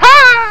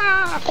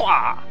 Ha!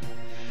 Qua!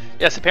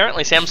 Yes,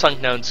 apparently Samsung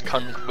knows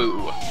Kung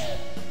Fu.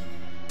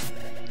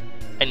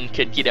 And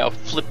could, you know,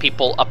 flip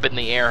people up in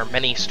the air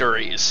many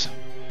stories.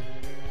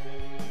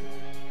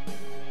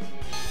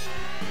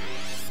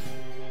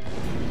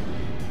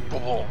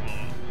 Boom.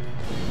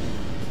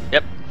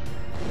 Yep.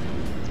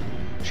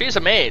 She's a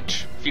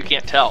mage, if you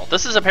can't tell.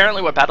 This is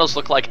apparently what battles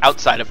look like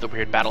outside of the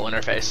weird battle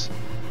interface.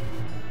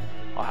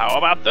 Well, how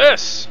about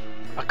this?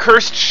 A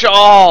cursed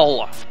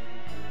shawl!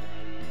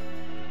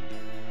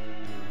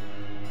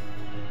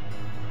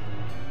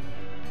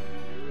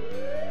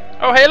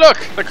 Oh, hey,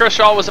 look! The cursed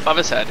shawl was above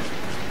his head.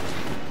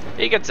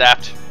 He gets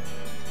zapped.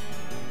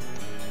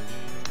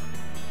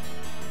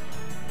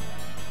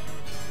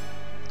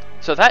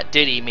 So that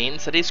ditty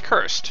means that he's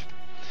cursed.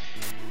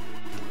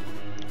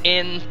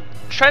 In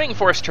Shining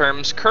Force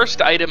terms,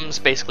 cursed items,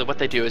 basically what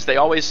they do is they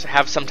always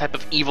have some type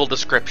of evil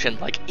description,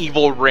 like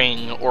evil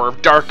ring, or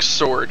dark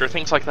sword, or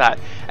things like that.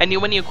 And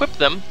when you equip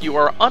them, you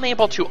are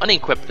unable to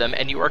unequip them,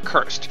 and you are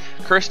cursed.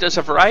 Cursed does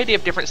a variety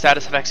of different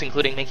status effects,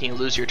 including making you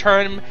lose your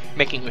turn,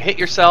 making you hit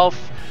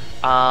yourself.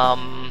 I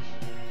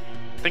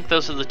think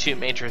those are the two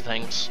major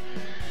things.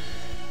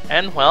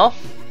 And, well,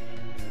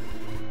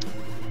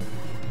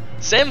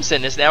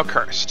 Samson is now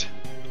cursed.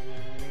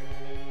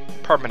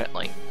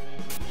 Permanently.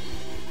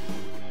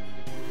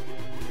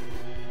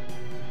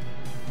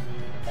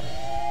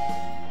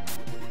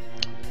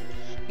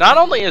 Not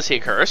only is he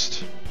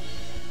cursed,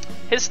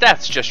 his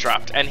stats just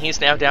dropped, and he's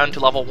now down to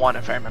level 1,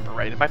 if I remember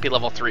right. It might be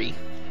level 3.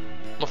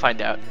 We'll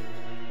find out.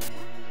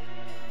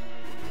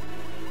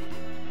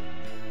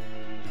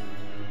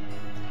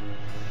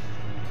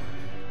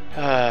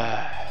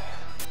 Yeah,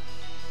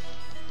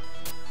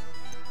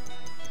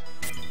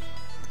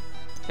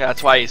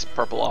 that's why he's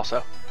purple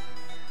also.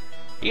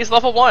 He's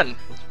level 1,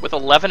 with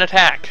 11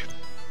 attack.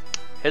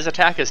 His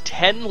attack is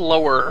 10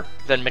 lower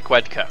than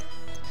McWedka.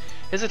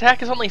 His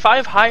attack is only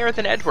 5 higher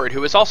than Edward,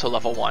 who is also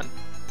level 1.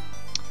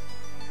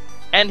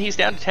 And he's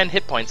down to 10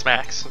 hit points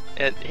max.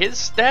 His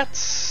stats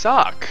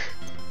suck.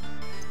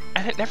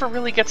 And it never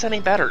really gets any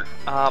better.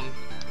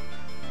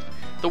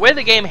 The way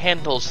the game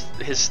handles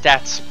his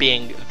stats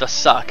being the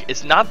suck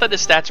is not that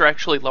his stats are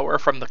actually lower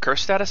from the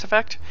curse status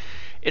effect.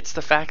 It's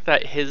the fact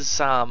that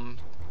his,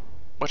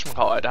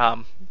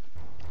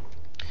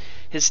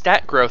 his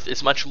stat growth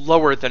is much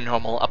lower than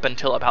normal up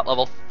until about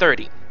level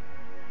 30.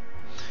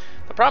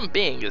 The problem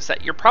being is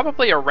that you're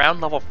probably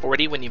around level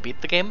 40 when you beat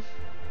the game,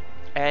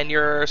 and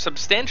you're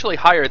substantially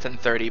higher than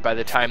 30 by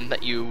the time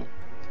that you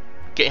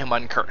get him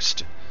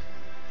uncursed.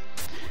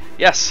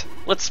 Yes,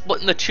 let's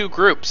split into 2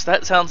 groups.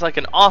 That sounds like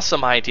an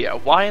awesome idea.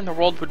 Why in the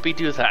world would we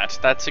do that?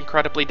 That's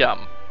incredibly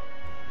dumb.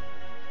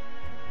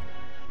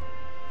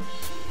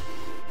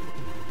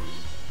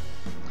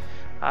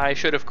 I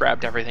should have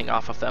grabbed everything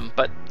off of them,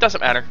 but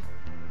doesn't matter.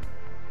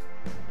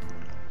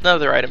 None of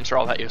their items are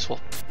all that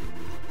useful.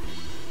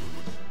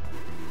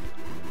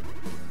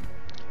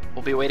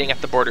 We'll be waiting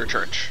at the border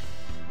church.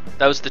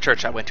 That was the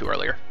church I went to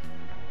earlier.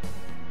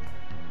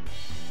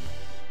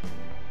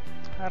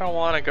 I don't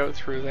want to go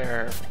through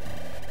there.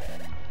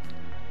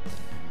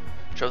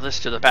 Show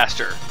this to the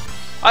pastor.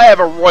 I have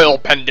a royal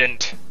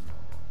pendant!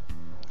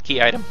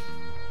 Key item.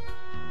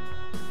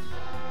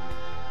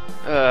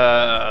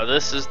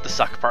 This is the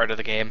suck part of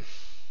the game.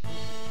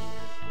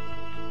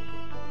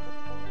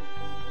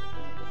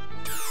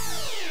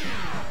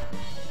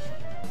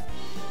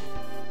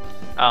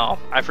 Oh,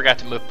 I forgot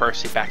to move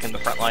Percy back in the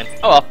front line.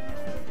 Oh well.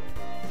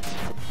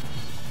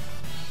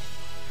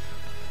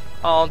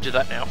 I'll do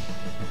that now.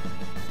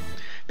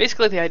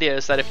 Basically, the idea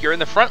is that if you're in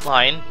the front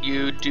line,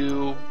 you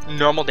do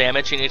normal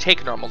damage and you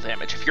take normal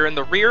damage. If you're in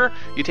the rear,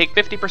 you take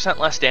 50%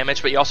 less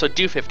damage, but you also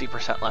do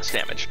 50% less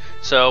damage.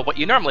 So what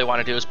you normally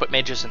want to do is put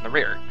mages in the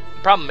rear.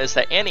 The problem is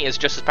that Annie is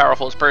just as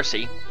powerful as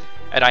Percy,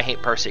 and I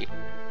hate Percy.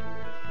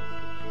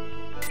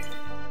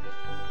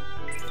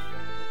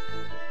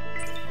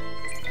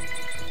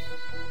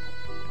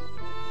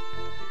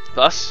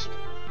 Thus,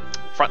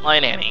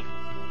 frontline Annie.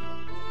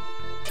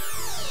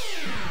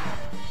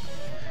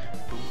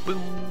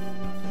 Boom.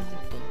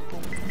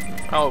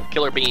 Oh,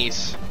 killer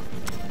bees.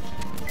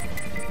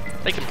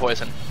 They can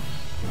poison.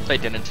 They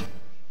didn't.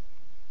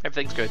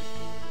 Everything's good.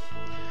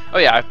 Oh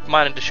yeah, I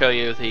wanted to show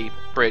you the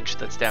bridge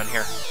that's down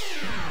here.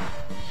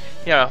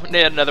 You know,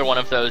 another one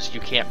of those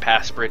you can't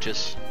pass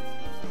bridges.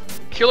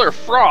 Killer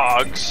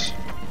frogs?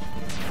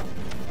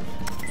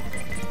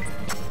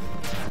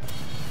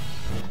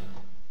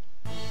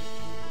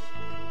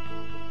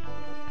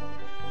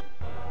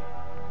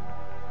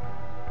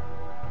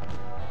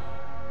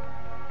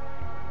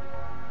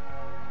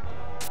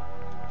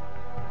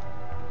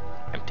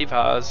 Empty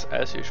vase,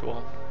 as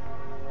usual.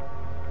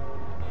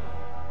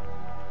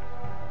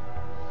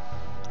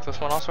 Is this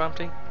one also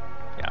empty?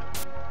 Yeah.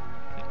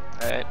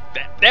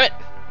 Damn it!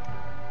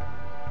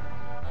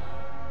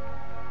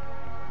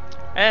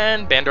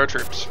 And band our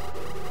troops.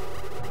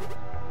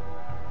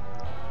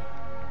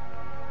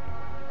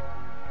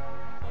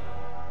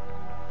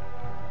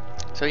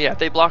 So yeah,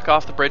 they block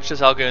off the bridge to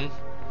Zalgun.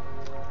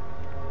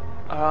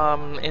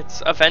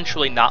 It's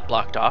eventually not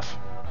blocked off.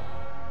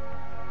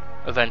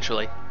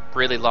 Eventually.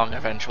 Really long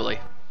eventually.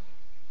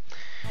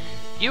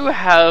 You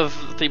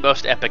have the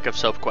most epic of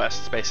soap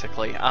quests,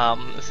 basically.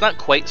 It's not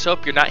quite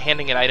soap, you're not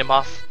handing an item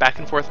off back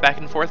and forth,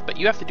 but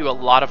you have to do a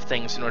lot of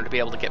things in order to be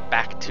able to get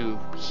back to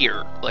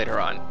here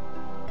later on.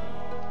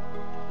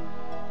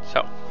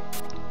 So,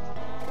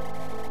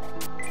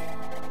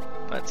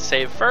 let's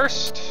save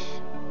first.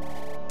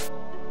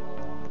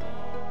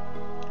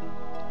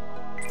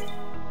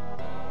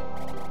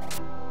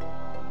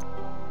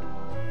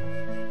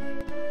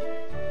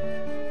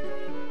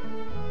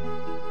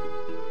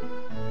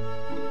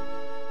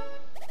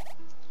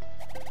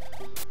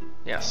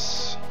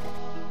 Yes.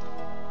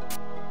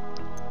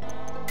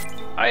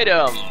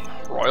 Item.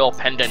 Royal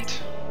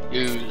pendant.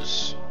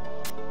 Use.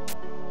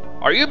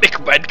 Are you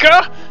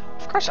Mikwedka?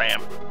 Of course I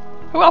am.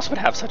 Who else would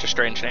have such a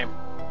strange name?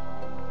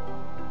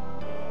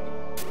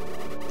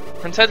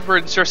 Prince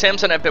Edward and Sir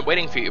Samson have been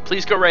waiting for you.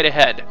 Please go right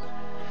ahead.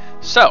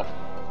 So,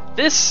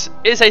 this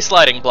is a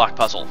sliding block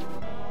puzzle.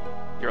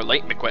 You're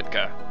late,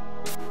 Mikwedka.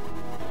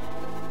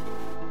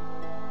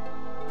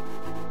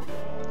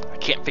 I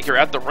can't figure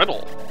out the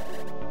riddle.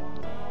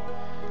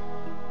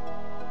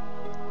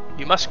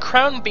 You must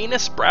crown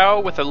Venus'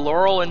 brow with a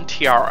laurel and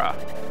tiara.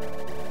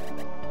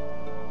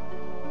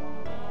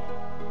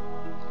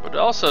 But it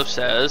also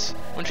says,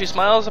 when she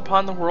smiles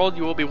upon the world,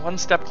 you will be one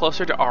step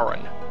closer to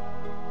Aron.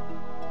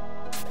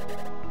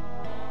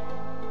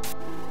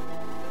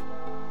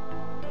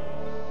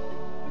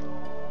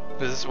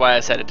 This is why I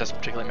said it doesn't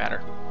particularly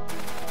matter.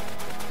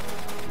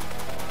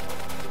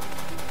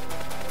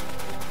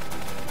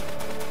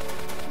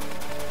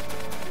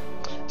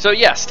 So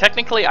yes,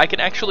 technically I can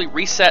actually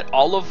reset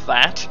all of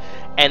that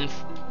and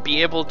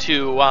be able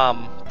to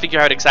figure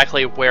out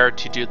exactly where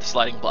to do the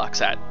sliding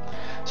blocks at.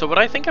 So what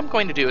I think I'm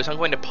going to do is I'm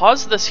going to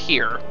pause this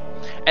here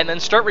and then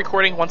start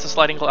recording once the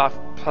sliding block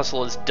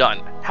puzzle is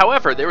done.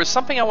 However, there was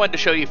something I wanted to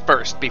show you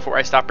first before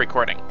I stop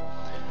recording.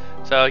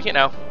 So, you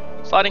know,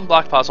 sliding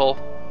block puzzle,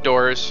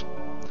 doors.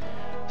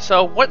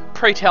 So what,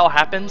 pray tell,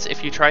 happens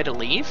if you try to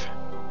leave?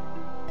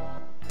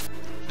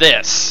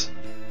 This.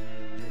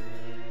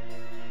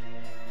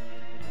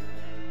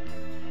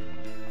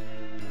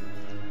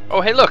 Oh,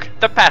 hey look,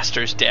 the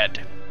pastor's dead.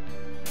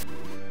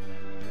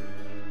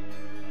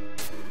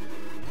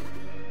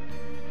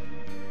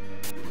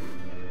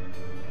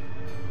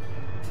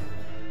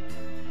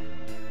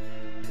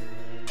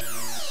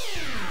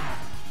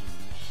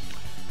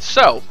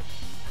 So,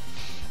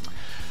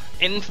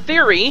 in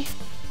theory,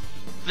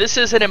 this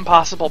is an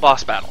impossible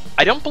boss battle.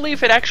 I don't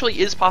believe it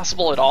actually is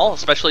possible at all,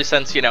 especially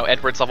since, you know,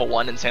 Edward's level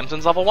 1 and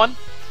Samson's level 1.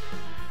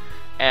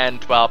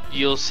 And, well,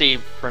 you'll see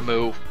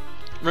Ramu.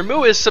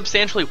 Ramu is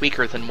substantially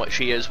weaker than what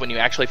she is when you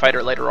actually fight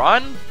her later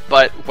on,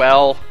 but,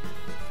 well,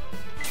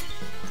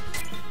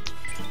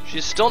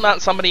 she's still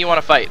not somebody you want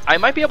to fight. I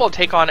might be able to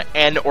take on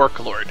an Orc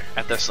Lord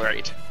at this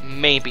rate.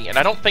 Maybe, and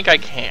I don't think I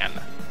can.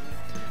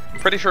 I'm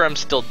pretty sure I'm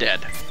still dead.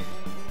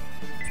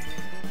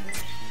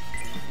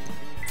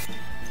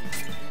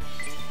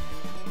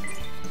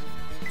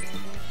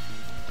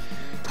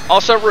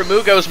 Also,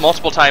 Ramu goes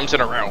multiple times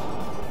in a row.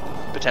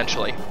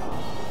 Potentially.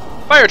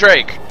 Fire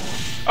Drake!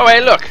 Oh,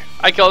 hey, look!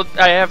 I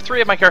have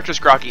 3 of my characters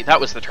groggy. That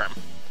was the term.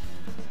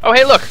 Oh,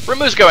 hey, look!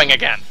 Ramu's going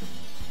again!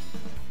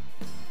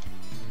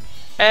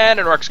 And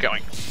an Orc's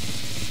going.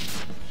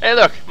 Hey,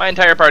 look! My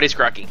entire party's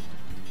groggy.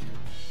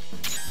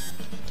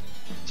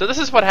 So this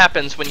is what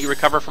happens when you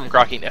recover from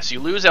grogginess. You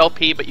lose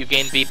LP, but you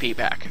gain BP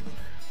back.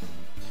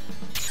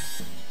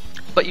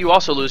 But you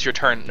also lose your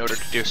turn in order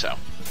to do so.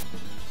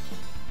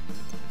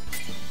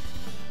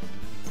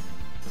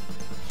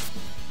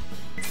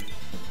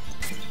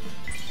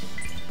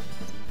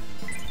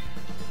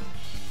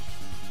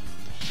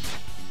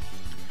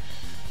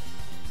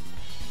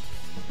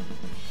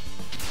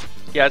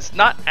 Yeah, it's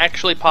not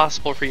actually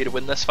possible for you to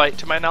win this fight,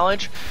 to my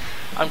knowledge.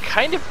 I'm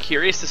kind of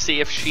curious to see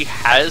if she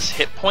has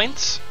hit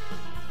points.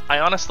 I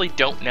honestly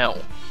don't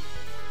know.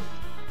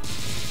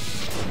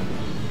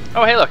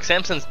 Oh, hey look,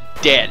 Samson's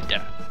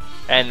dead.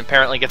 And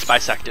apparently gets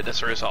bisected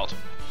as a result.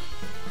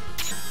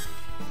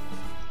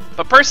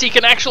 But Percy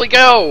can actually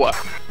go!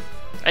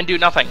 And do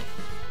nothing.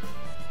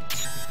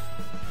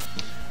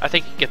 I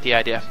think you get the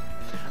idea.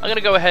 I'm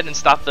gonna go ahead and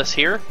stop this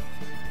here.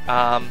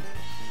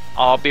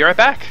 I'll be right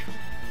back.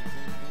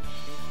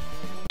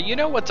 You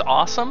know what's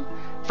awesome?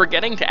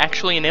 Forgetting to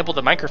actually enable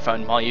the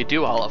microphone while you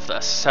do all of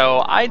this.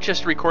 So I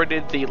just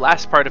recorded the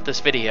last part of this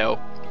video.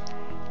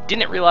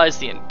 Didn't realize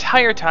the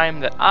entire time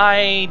that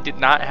I did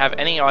not have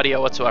any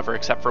audio whatsoever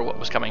except for what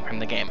was coming from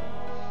the game.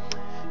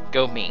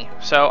 Go me.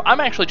 So I'm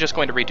actually just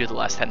going to redo the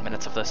last 10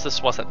 minutes of this.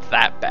 This wasn't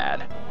that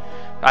bad.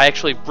 I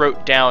actually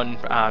wrote down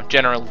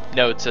general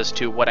notes as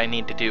to what I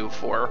need to do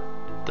for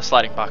the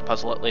sliding block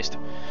puzzle at least.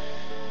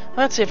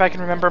 Let's see if I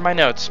can remember my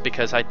notes,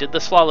 because I did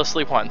this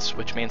flawlessly once,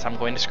 which means I'm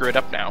going to screw it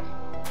up now.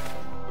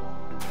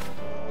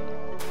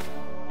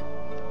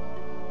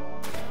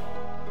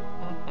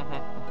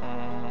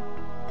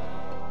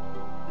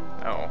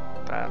 Oh,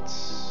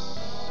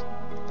 that's...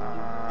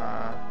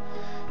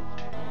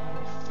 2,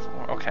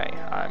 4... Okay,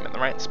 I'm in the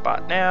right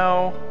spot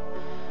now.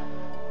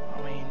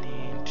 We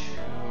need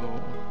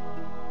to...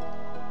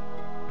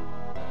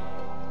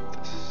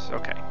 This,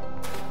 okay.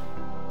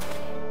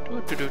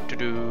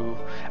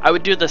 I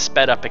would do this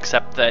sped up,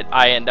 except that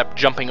I end up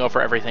jumping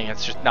over everything.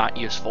 It's just not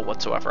useful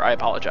whatsoever. I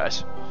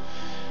apologize.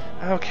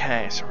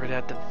 Okay, so we're gonna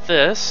add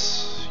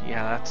this.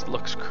 Yeah, that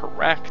looks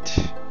correct.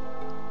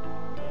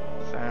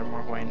 Then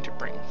we're going to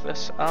bring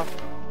this up.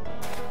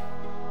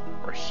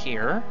 We're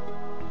here.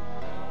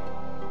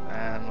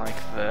 And like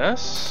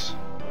this.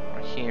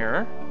 We're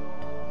here.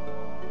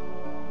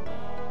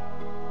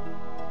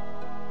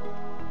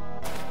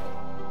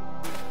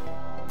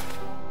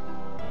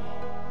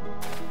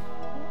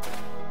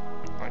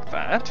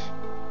 That.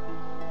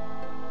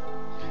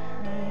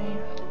 Okay.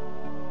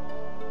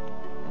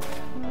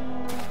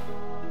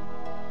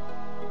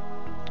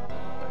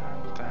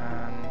 And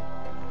then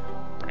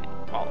bring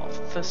all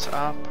of this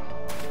up.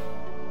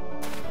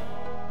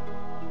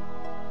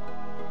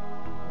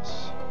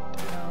 This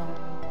down.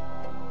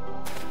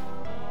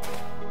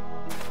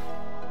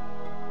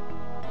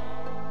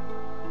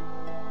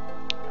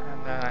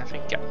 And then I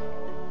think, yeah.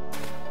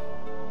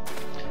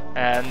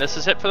 And this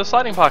is it for the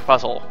sliding block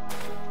puzzle.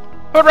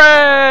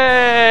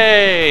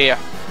 Hooray!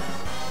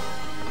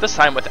 This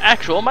time with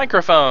actual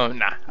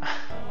microphone.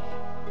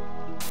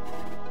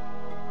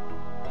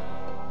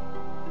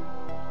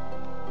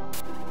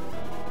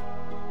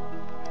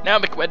 Now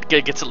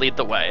McWedga gets to lead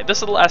the way. This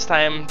is the last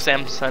time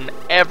Samson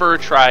ever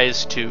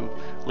tries to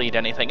lead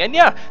anything. And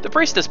yeah, the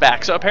priest is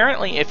back, so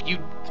apparently if you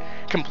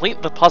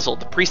complete the puzzle,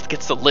 the priest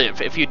gets to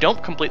live. If you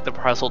don't complete the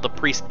puzzle, the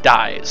priest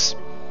dies.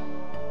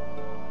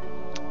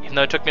 Even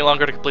though it took me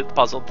longer to complete the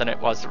puzzle than it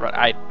was to run.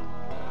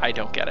 I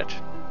don't get it.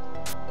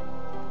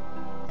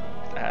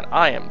 And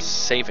I am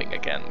saving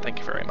again, thank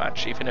you very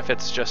much, even if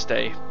it's just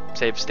a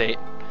save state.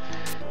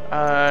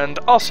 And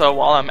also,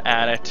 while I'm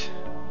at it,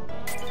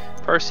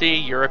 Percy,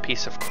 you're a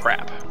piece of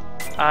crap.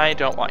 I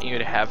don't want you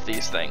to have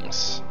these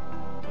things.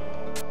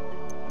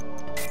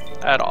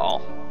 At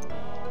all.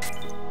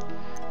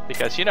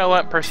 Because you know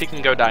what? Percy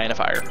can go die in a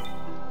fire.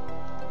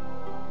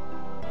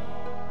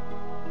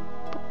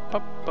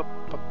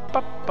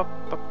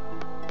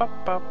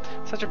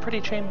 Such a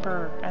pretty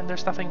chamber, and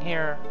there's nothing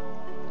here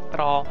at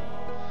all.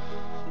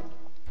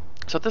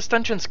 So this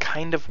dungeon's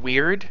kind of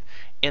weird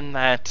in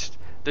that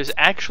there's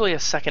actually a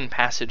second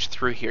passage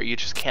through here. You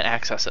just can't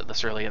access it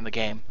this early in the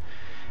game.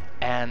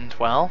 And,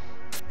 well,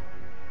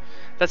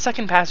 that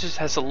second passage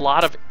has a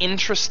lot of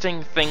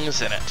interesting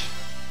things in it,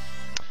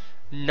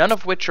 none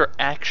of which are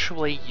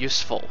actually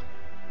useful.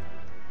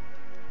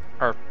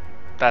 Or,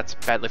 that's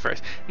badly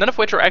phrased. None of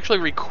which are actually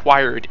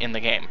required in the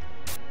game.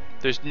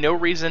 There's no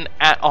reason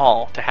at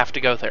all to have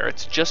to go there.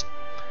 It's just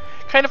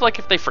kind of like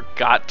if they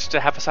forgot to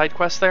have a side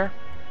quest there.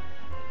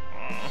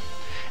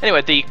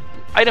 Anyway, the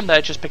item that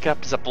I just picked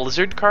up is a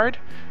Blizzard card.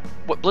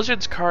 What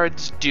Blizzard's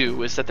cards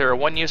do is that they're a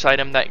one-use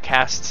item that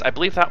casts, I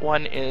believe that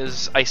one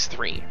is Ice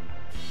 3.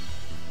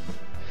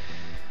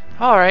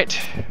 Alright,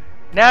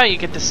 now you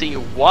get to see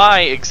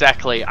why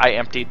exactly I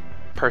emptied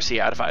Percy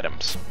out of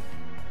items.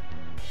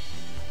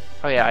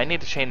 Oh yeah, I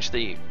need to change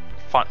the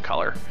font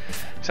color.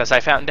 So as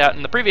I found out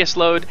in the previous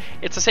load,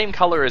 it's the same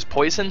color as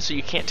poison, so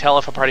you can't tell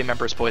if a party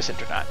member is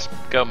poisoned or not.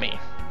 Go me.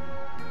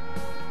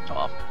 Oh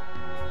well.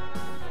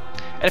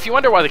 And if you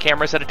wonder why the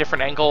camera's at a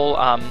different angle,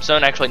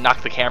 Zone actually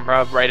knocked the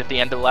camera right at the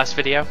end of the last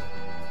video.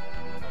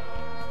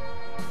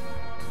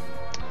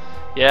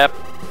 Yep,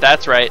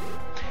 that's right.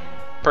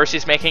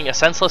 Percy's making a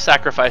senseless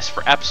sacrifice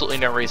for absolutely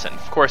no reason.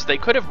 Of course, they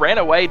could have ran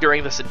away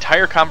during this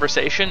entire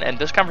conversation, and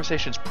this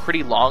conversation's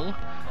pretty long.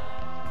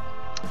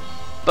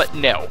 But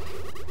no.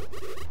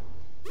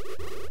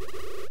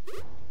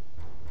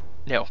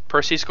 No,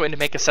 Percy's going to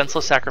make a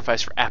senseless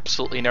sacrifice for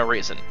absolutely no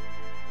reason.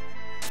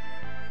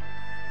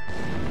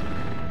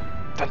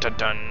 Dun dun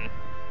dun.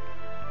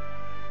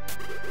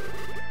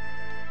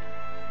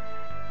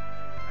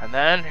 And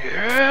then,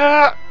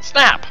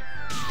 snap!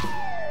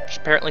 Which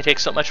apparently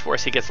takes so much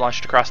force he gets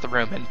launched across the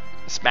room and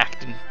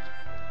smacked and,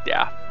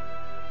 yeah.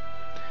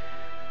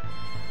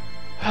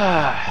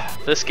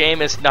 This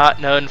game is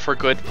not known for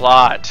good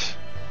plot.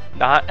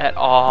 Not at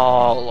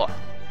all.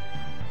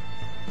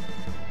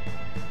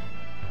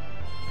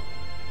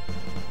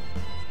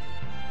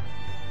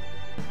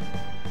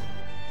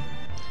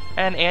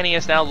 And Annie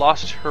has now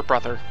lost her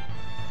brother.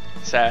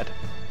 Sad.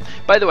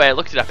 By the way, I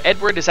looked it up.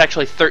 Edward is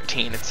actually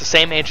 13. It's the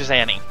same age as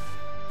Annie.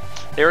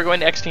 They were going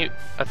to execute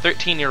a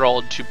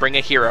 13-year-old to bring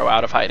a hero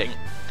out of hiding.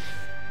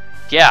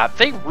 Yeah,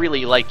 they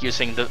really like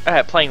using the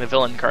playing the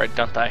villain card,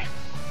 don't they?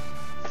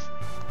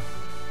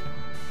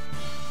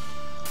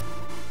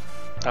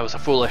 That was a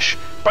foolish,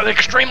 but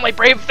extremely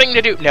brave thing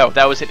to do. No,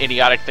 that was an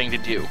idiotic thing to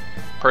do.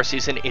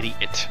 Percy's an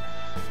idiot.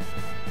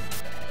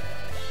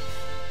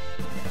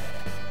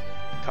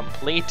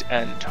 Complete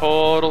and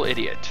total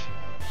idiot.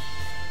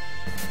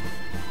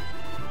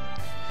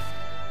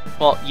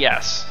 Well,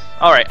 yes.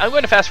 Alright, I'm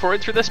going to fast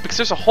forward through this because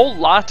there's a whole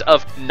lot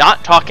of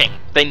not talking.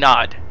 They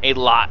nod. A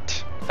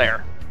lot.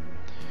 There.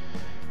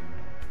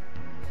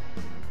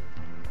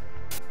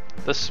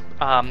 This,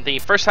 the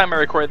first time I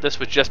recorded this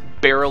was just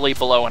barely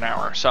below an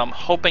hour, so I'm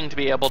hoping to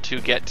be able to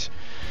get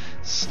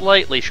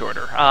slightly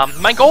shorter.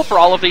 My goal for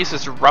all of these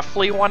is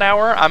roughly 1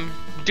 hour. I'm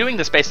doing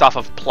this based off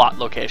of plot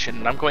location,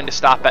 and I'm going to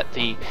stop at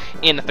the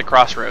inn at the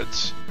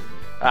crossroads.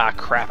 Ah,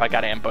 crap, I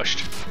got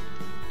ambushed.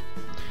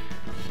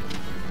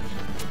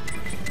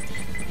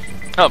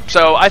 Oh,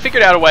 so I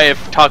figured out a way of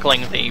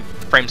toggling the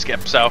frame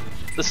skip, so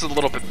this is a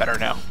little bit better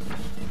now.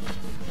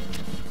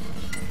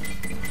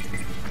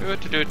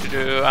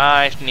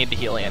 I need to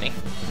heal Annie.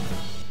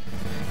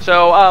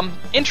 So,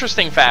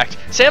 interesting fact.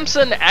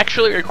 Samson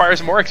actually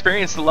requires more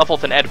experience to level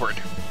than Edward.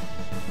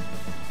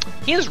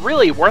 He is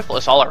really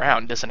worthless all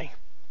around, isn't he?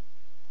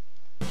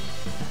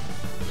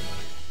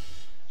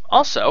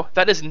 Also,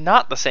 that is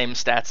not the same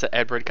stats that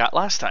Edward got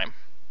last time.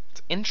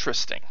 It's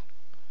interesting.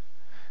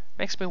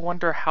 Makes me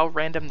wonder how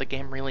random the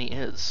game really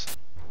is.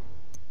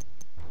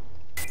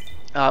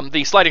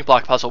 The sliding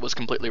block puzzle was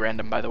completely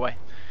random, by the way.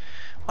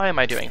 Why am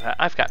I doing that?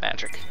 I've got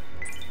magic.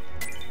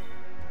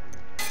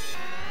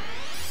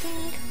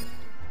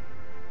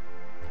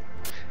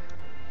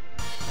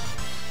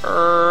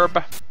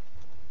 Herb.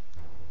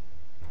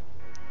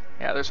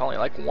 Yeah, there's only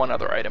like one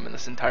other item in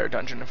this entire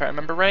dungeon, if I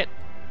remember right.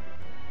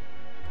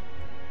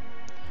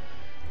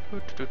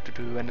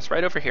 And it's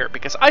right over here,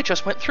 because I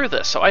just went through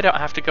this, so I don't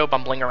have to go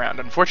bumbling around.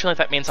 Unfortunately,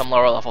 that means I'm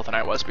lower level than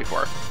I was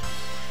before.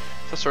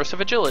 It's a source of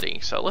agility,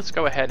 so let's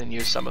go ahead and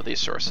use some of these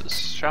sources,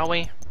 shall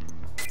we?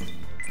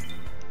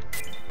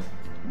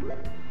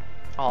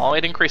 Oh,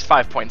 it increased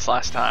 5 points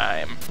last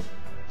time.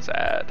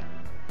 Sad.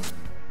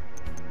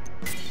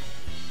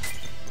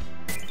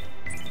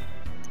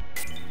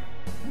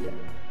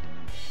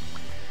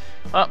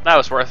 Well, that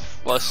was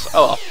worthless.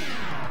 Oh well.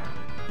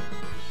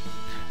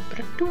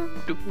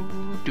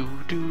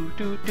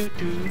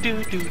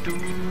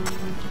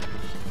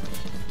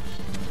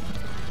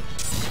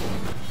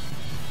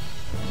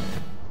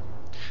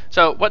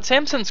 So, what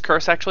Samson's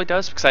curse actually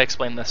does, because I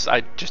explained this,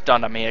 I just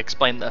dawned on me, I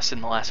explained this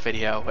in the last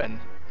video, and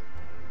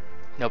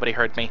nobody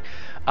heard me.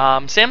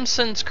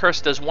 Samson's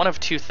curse does one of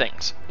two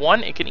things.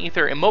 One, it can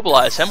either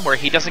immobilize him, where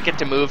he doesn't get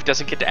to move,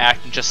 doesn't get to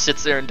act, and just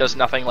sits there and does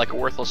nothing like a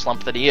worthless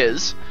lump that he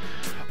is.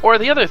 Or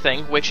the other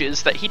thing, which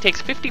is that he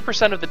takes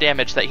 50% of the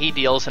damage that he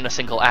deals in a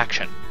single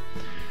action.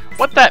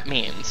 What that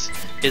means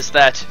is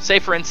that, say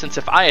for instance,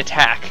 if I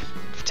attack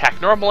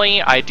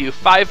normally, I do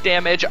 5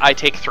 damage, I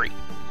take 3.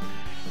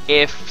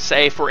 If,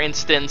 say for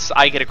instance,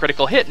 I get a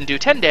critical hit and do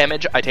 10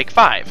 damage, I take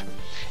 5.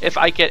 If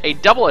I get a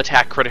double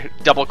attack,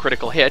 double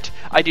critical hit,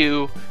 I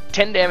do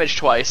 10 damage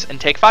twice and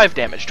take 5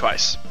 damage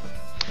twice.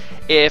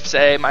 If,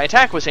 say, my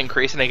attack was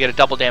increased and I get a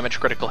double damage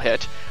critical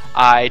hit,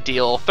 I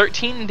deal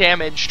 13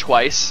 damage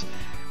twice.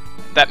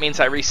 That means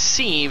I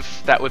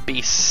receive, that would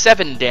be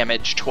 7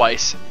 damage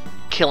twice,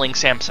 killing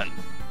Samson.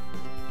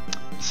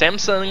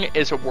 Samson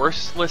is a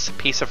worthless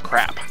piece of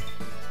crap.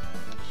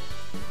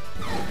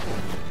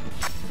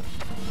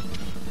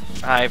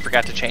 I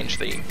forgot to change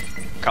the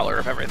color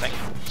of everything,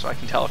 so I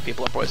can tell if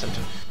people are poisoned.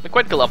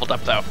 McQuedka leveled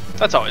up, though.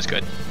 That's always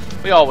good.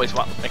 We always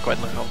want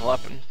McQuedka to level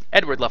up, and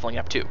Edward leveling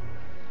up, too.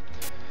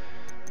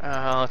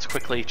 Let's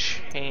quickly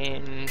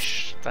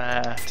change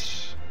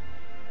that.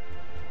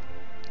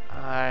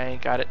 I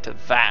got it to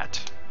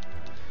that.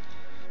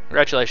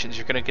 Congratulations,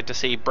 you're gonna get to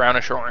see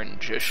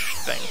brownish-orange-ish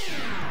thing.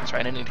 That's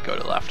right, I need to go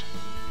to the left.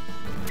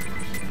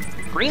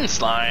 Green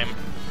slime!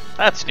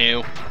 That's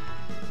new.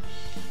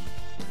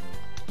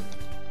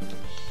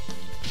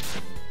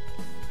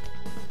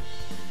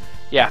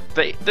 Yeah,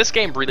 this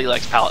game really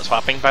likes palette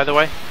swapping, by the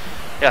way.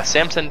 Yeah,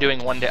 Samson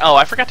doing 1 damage. Oh,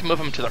 I forgot to move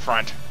him to the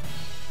front.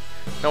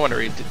 No wonder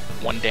he did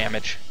 1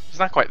 damage. It's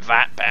not quite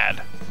that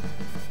bad.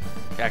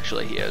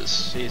 Actually, he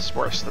is. He's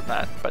worse than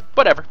that, but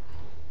whatever.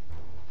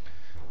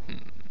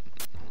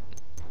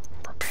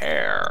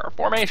 Prepare.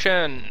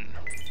 Formation.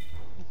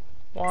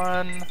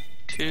 1,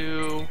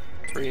 2,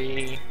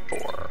 3,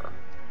 4.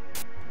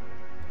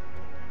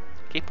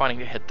 Keep wanting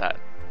to hit that.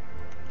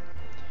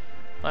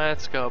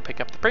 Let's go pick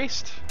up the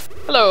priest.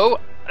 Hello,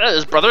 that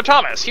is Brother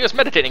Thomas. He was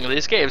meditating in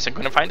these caves and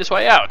couldn't find his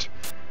way out.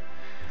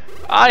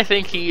 I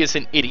think he is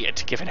an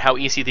idiot, given how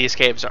easy these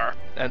caves are.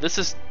 And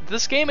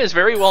this game is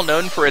very well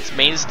known for its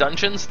maze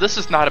dungeons. This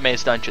is not a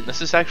maze dungeon. This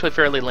is actually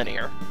fairly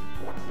linear.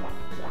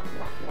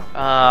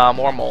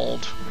 More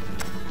mold.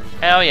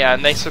 Oh yeah,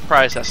 and they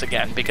surprised us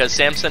again, because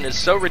Samson is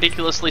so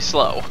ridiculously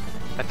slow.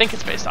 I think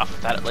it's based off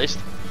of that, at least.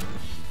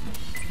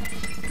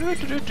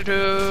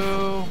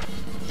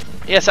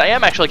 Yes, I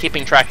am actually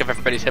keeping track of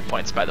everybody's hit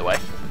points, by the way.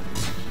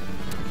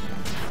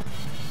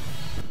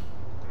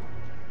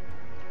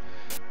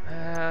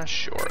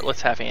 Sure,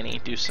 let's have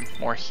Annie do some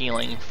more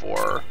healing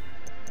for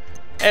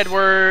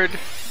Edward.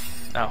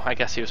 Oh, I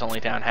guess he was only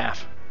down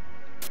half.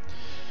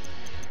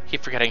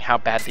 Keep forgetting how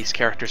bad these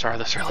characters are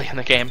this early in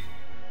the game.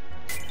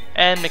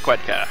 And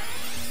Nikwedka.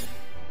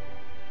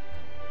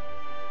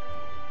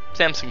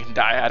 Samson can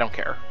die, I don't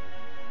care.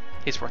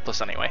 He's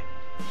worthless anyway.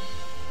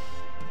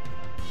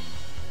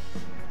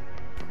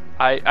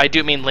 I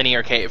do mean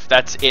linear cave.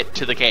 That's it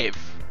to the cave.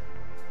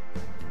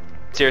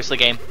 Seriously,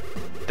 game?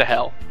 The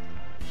hell?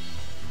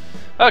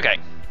 Okay.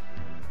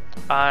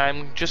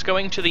 I'm just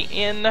going to the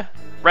inn,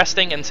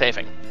 resting and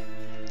saving.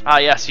 Ah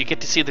yes, you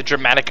get to see the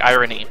dramatic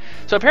irony.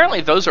 So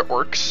apparently those are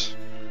orcs.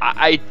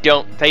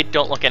 They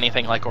don't look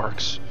anything like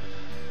orcs.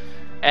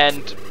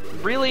 And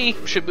really,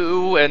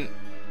 Shamu and...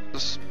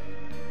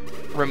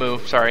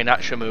 Ramu, sorry, not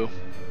Shamu.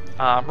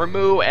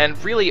 Ramu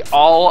and really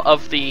all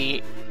of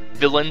the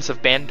villains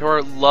of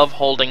Bandor love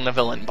holding the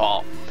villain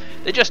ball.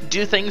 They just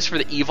do things for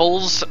the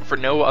evils for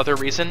no other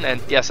reason, and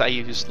yes, I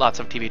use lots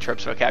of TV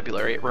tropes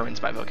vocabulary, it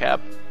ruins my vocab.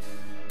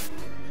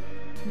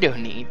 No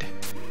need.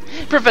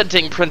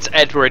 Preventing Prince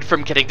Edward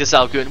from getting to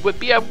Zalgun would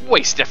be a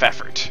waste of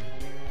effort.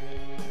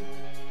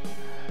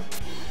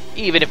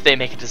 Even if they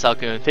make it to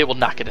Zalgun, they will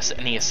not get us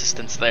any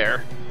assistance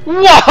there.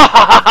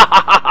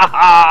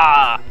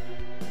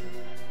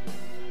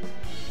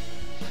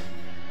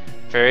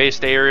 Very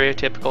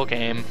stereotypical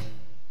game.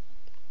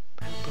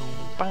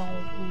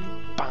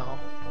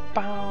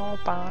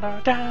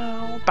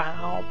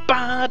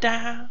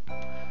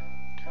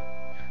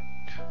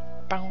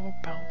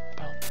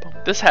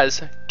 This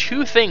has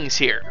two things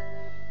here.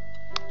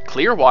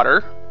 Clear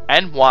water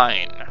and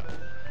wine.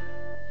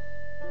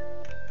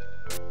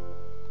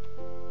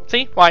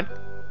 See? Wine.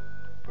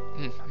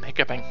 I'm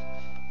hiccuping.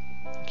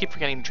 I keep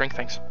forgetting to drink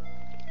things.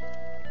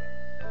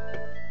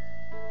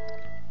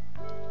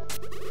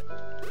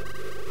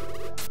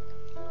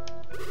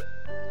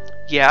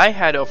 Yeah, I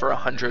had over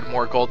 100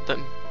 more gold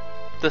than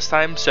this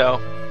time,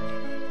 so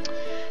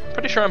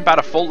pretty sure I'm about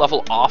a full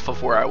level off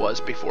of where I was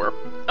before.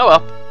 Oh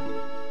well.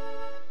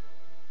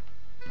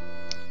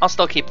 I'll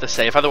still keep the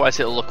save, otherwise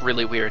it'll look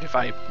really weird if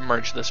I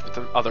merge this with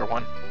the other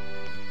one.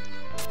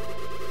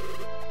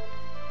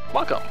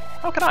 Welcome.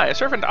 How can I, a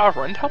servant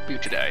Avrand, help you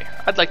today?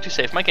 I'd like to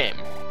save my game.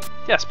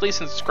 Yes, please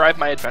subscribe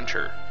my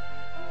adventure.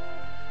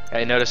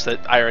 I noticed that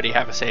I already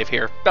have a save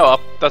here. Oh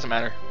well, doesn't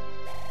matter.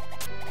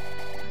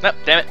 Nope,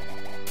 damn it.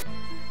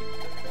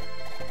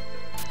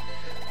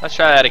 Let's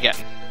try that again.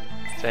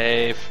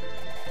 Save.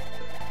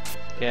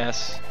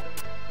 Yes.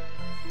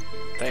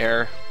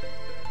 There.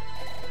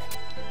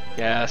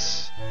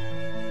 Yes.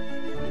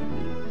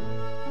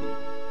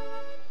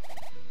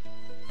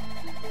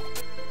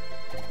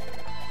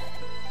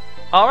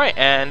 Alright,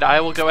 and I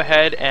will go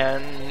ahead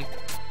and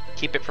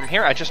keep it from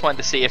here. I just wanted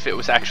to see if it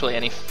was actually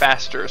any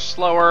faster or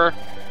slower.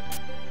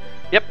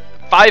 Yep,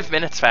 5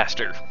 minutes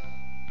faster.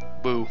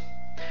 Woo.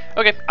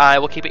 Okay, I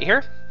will keep it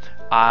here.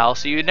 I'll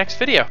see you next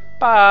video.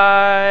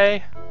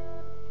 Bye!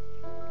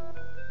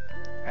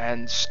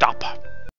 And stop.